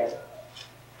sad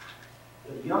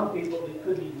that young people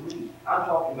couldn't even read. I'm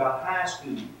talking about high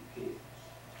school kids.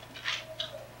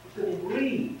 They couldn't even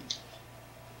read.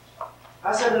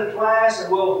 I sat in a class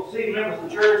and we'll see members of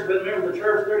the church, been members of the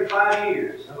church 35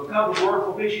 years, and we'll come to the word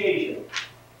propitiation.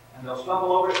 And they'll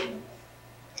stumble over it and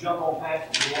jump on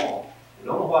past and go on. They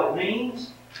don't know what it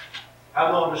means,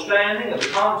 have no understanding of the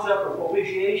concept of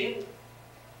propitiation,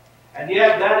 and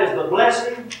yet that is the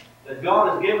blessing that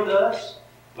God has given us,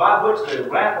 by which the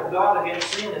wrath of God against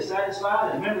sin is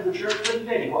satisfied, and members of the church couldn't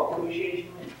tell you what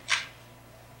propitiation means.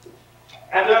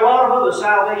 And there are a lot of other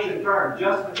salvation terms,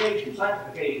 justification,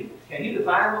 sanctification. Can you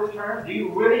define those terms? Do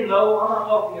you really know? I'm not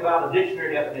talking about a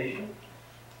dictionary definition,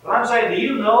 but I'm saying, do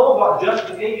you know what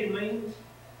justification means?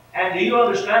 And do you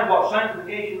understand what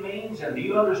sanctification means? And do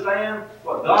you understand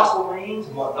what gospel means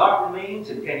and what doctrine means?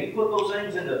 And can you put those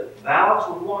things into balance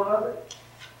with one another?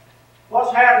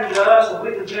 What's happening to us when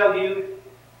we can tell you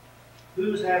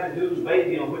who's having whose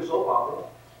baby on which soap opera?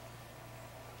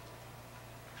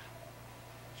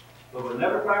 But we'll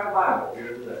never crack a Bible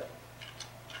here today.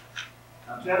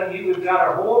 I'm telling you, we've got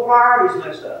our whole priorities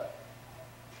messed up.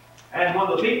 And when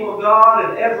the people of God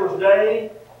in Ezra's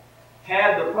day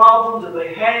had the problems that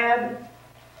they had,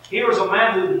 here was a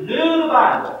man who knew the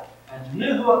Bible and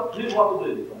knew what to do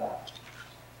with the Bible.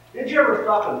 Did you ever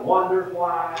stop and wonder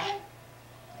why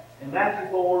in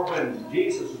Matthew 4, when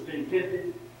Jesus was being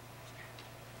tempted,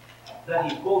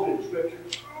 that he quoted Scripture?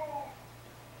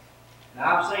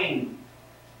 Now, I've seen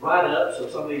write-ups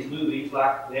of some of these movies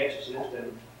like The Exorcist,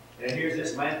 and here's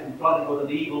this man confronted with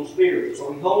an evil spirit.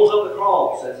 So he holds up the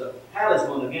cross as a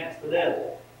talisman against the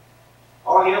devil.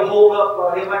 Or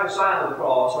he'll make a sign of the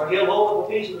cross, or he'll hold up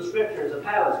a piece of the Scripture as a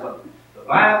talisman. The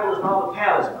Bible is not a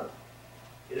talisman.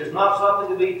 It is not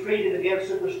something to be treated against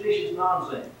superstitious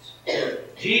nonsense.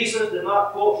 Jesus did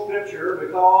not quote Scripture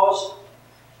because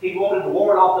he wanted to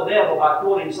ward off the devil by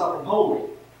quoting something holy.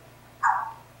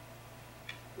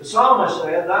 The psalmist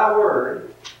said, "Thy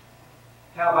word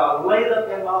have I laid up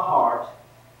in my heart,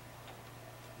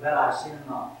 that I sin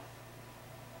not."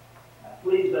 Now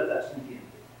please let that sink in.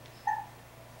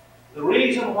 The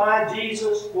reason why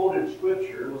Jesus quoted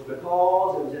Scripture was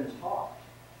because it was in his heart.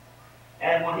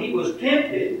 And when he was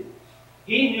tempted,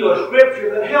 he knew a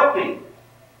Scripture that helped him.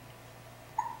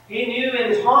 He knew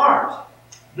in his heart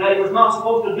that he was not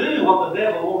supposed to do what the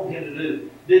devil wanted him to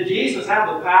do. Did Jesus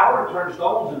have the power to turn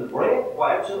stones into bread?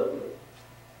 Why, absolutely.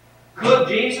 Could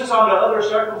Jesus, under other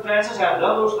circumstances, have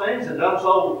done those things and done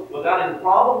so without any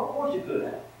problem? Of course he could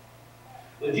have.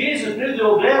 But Jesus knew the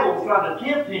old devil was trying to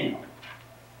tempt him.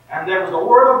 And there was the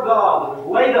Word of God that was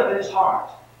laid up in his heart,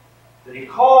 that he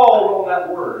called on that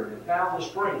Word and found the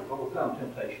strength to overcome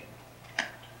temptation.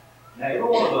 Now, every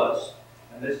one of us,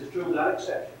 and this is true without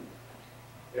exception,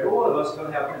 every one of us is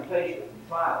going to have temptation and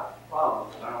trials and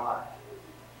problems in our life.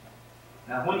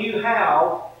 Now, when you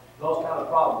have those kind of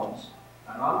problems,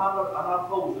 and I'm not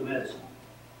opposed to medicine,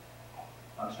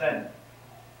 understand me,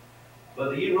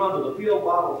 but do you run to the pill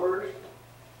bottle first,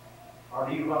 or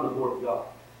do you run to the Word of God?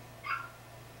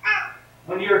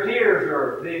 When your tears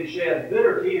are being shed,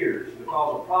 bitter tears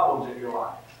because of problems in your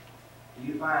life, do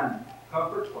you find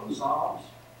comfort from the Psalms?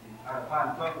 Do you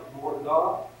find comfort from the Word of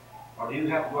God? Or do you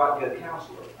have to go out and get a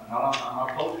counselor? I'm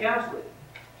not opposed to counseling.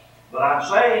 But I'm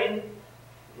saying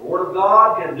the Word of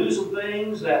God can do some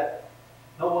things that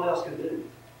no one else can do.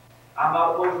 I'm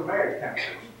not opposed to marriage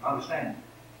counselors. Understand me.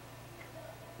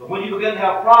 But when you begin to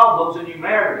have problems in your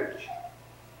marriage,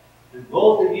 do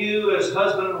both of you as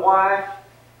husband and wife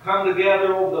come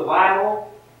together over the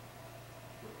Bible,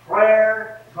 with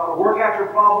prayer, try to work out your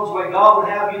problems the way God would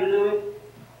have you to do it?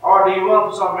 Or do you run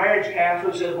to some marriage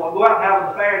counselor who says, well, go out and have an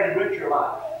affair and enrich your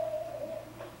life?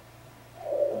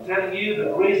 I'm telling you that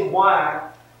the reason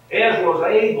why Ezra was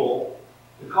able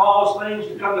to cause things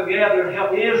to come together and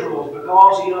help Israel is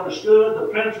because he understood the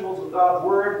principles of God's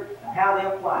Word and how they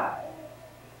apply.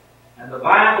 And the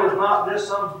Bible is not just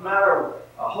some matter of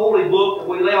a holy book that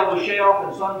we lay on the shelf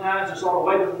and sometimes it's sort of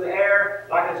waving through the air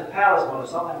like it's a talisman or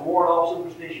something to ward off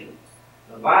superstition.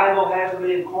 The Bible has to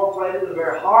be incorporated in the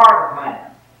very heart of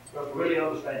man for us to really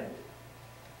understand it.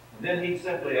 And then he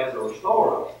simply, as a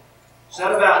restorer,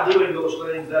 set about doing those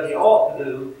things that he ought to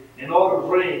do in order to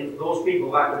bring those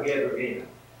people back together again.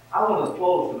 I want to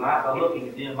close tonight by looking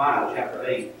at Nehemiah chapter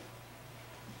 8.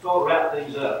 So to wrap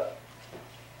things up.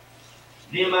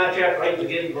 Nehemiah chapter 8,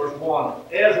 beginning verse 1.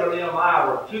 Ezra and Nehemiah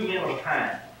were two men of a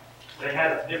kind. They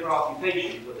had different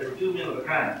occupations, but they were two men of a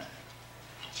kind.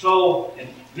 So, in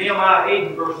Nehemiah 8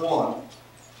 and verse 1,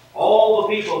 all the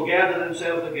people gathered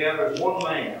themselves together as one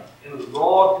man into the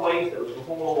broad place that was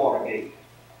before the water gate.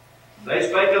 They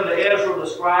spake unto Ezra the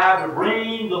scribe to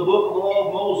bring the book of the law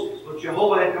of Moses, which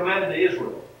Jehovah had commanded to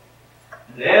Israel.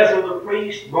 And Ezra the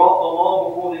priest brought the law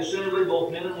before the assembly,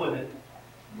 both men and women,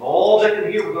 and all that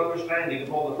could hear with understanding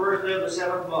upon the first day of the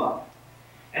 7th month.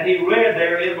 And he read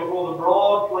therein before the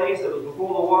broad place that was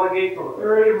before the water gate from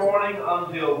early morning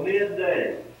until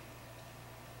midday.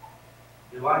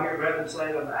 Do I hear brethren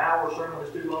say that an hour sermon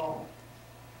is too long?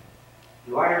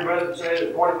 Do I hear brethren say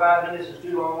that 45 minutes is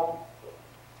too long?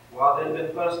 Well, they've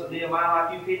been fussing at Nehemiah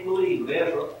like you can't believe with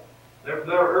Ezra. They're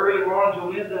early morning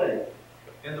until midday,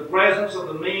 in the presence of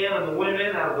the men and the women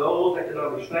and of those that could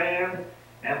understand,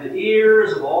 and the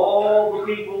ears of all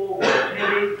the people were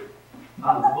attentive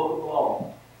unto the book of the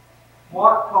law.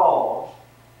 What caused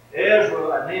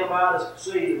Ezra and Nehemiah to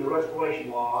succeed in the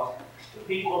restoration was the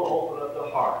people opened up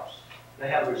their hearts. They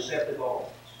had a receptive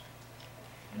audience.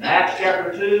 In Acts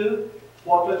chapter 2,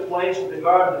 what took place with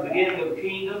regard to the beginning of the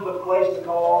kingdom took place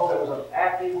because there was an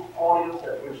active audience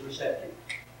that was receptive.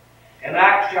 In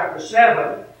Acts chapter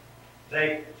 7,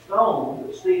 they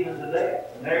stoned Stephen to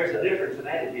death. And there's a difference in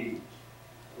attitudes.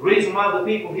 The reason why the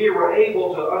people here were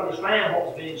able to understand what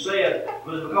was being said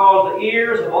was because the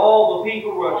ears of all the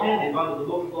people were attentive unto the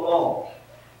book of the law.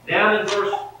 Down in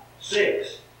verse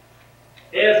 6,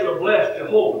 Ezra blessed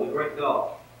Jehovah, the great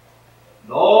God. And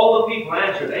And all the people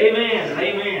answered, Amen and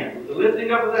Amen, with the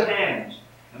lifting up of their hands.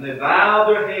 And they bowed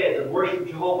their heads and worshipped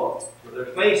Jehovah with their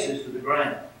faces to the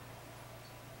ground.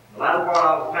 The latter part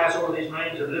I will pass over these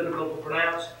names that are difficult to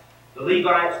pronounce. The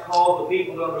Levites caused the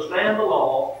people to understand the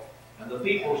law, and the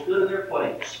people stood in their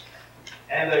place.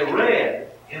 And they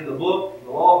read in the book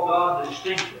the law of God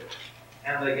distinctly,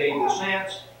 and they gave the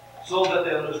sense so that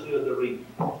they understood the reading.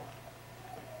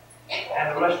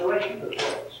 And the restoration took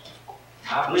place.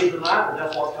 I believe tonight that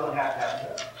that's what's going to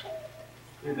happen.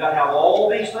 We've got to have all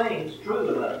these things true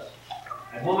in us.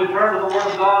 And when we turn to the Word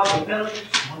of God in repentance,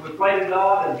 when we pray to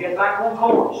God and get back on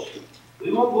course,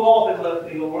 we won't go off in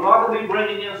left field. We're not going to be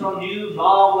bringing in some new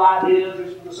novel ideas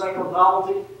just for the sake of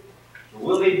novelty.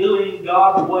 We'll be doing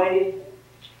God's way,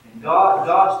 and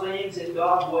God's things in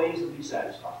God's ways and be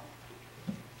satisfied.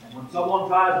 And when someone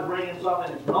tries to bring in something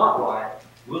that's not right,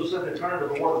 we'll simply turn to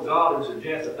the Word of God and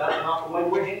suggest that that's not the way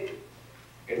we're headed.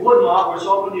 It would not. We're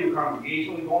so a new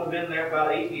congregation. We've only been there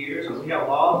about 8 years, and we have a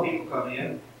lot of people come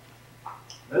in.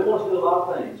 They want us to do a lot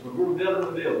of things. When we were building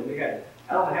the building, I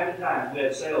don't know how many times we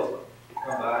had salesmen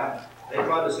come by. They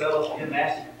tried to sell us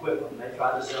gymnastic equipment, and they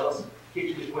tried to sell us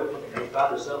kitchen equipment, and they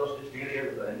tried to sell us just nearly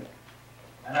everything.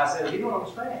 And I said, you don't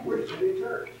understand. We're just going to be a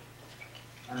church.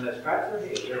 And they scratched their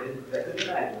heads. They couldn't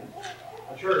imagine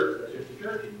a church that's just a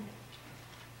church anymore.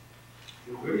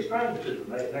 It was very strange to them.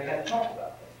 They had to talk about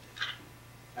that.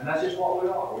 And that's just what we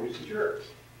are. We're just a church.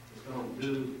 It's going to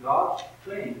do God's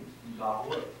things in God's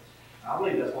ways. I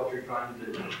believe that's what you're trying to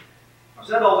do. I've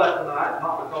said all that tonight,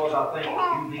 not because I think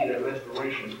that you need a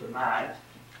restoration tonight,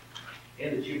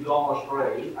 and that you've gone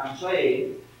astray. I'm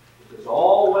saying that there's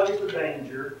always the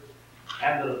danger,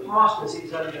 and the apostasy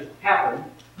doesn't just happen,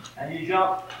 and you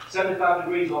jump 75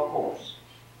 degrees off course.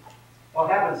 What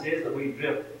happens is that we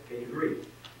drift a degree,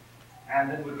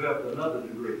 and then we drift another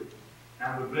degree,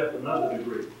 and we drift another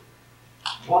degree.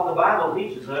 What the Bible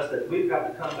teaches us that we've got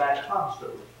to come back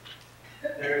constantly.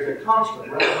 There is a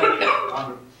constant restoration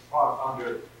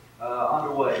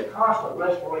underway, a constant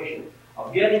restoration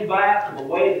of getting back to the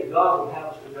way that God would have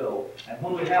us to go. And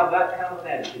when we have that kind of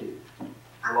an attitude,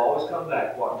 we'll always come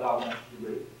back to what God wants us to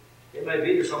do. It may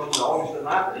be that someone will always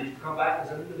tonight that needs to come back as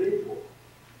an individual.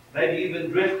 Maybe you've been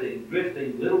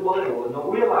drifting little by little and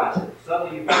don't realize it.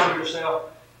 Suddenly you find yourself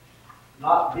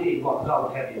not being what God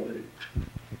would have you do.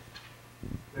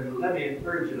 And let me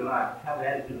encourage you tonight, have the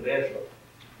attitude of Ezra.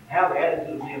 Have the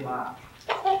attitude of Nehemiah.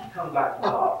 And come back to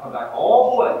God. Come back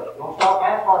all the way. Don't stop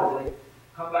half-heartedly.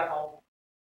 Come back all the way.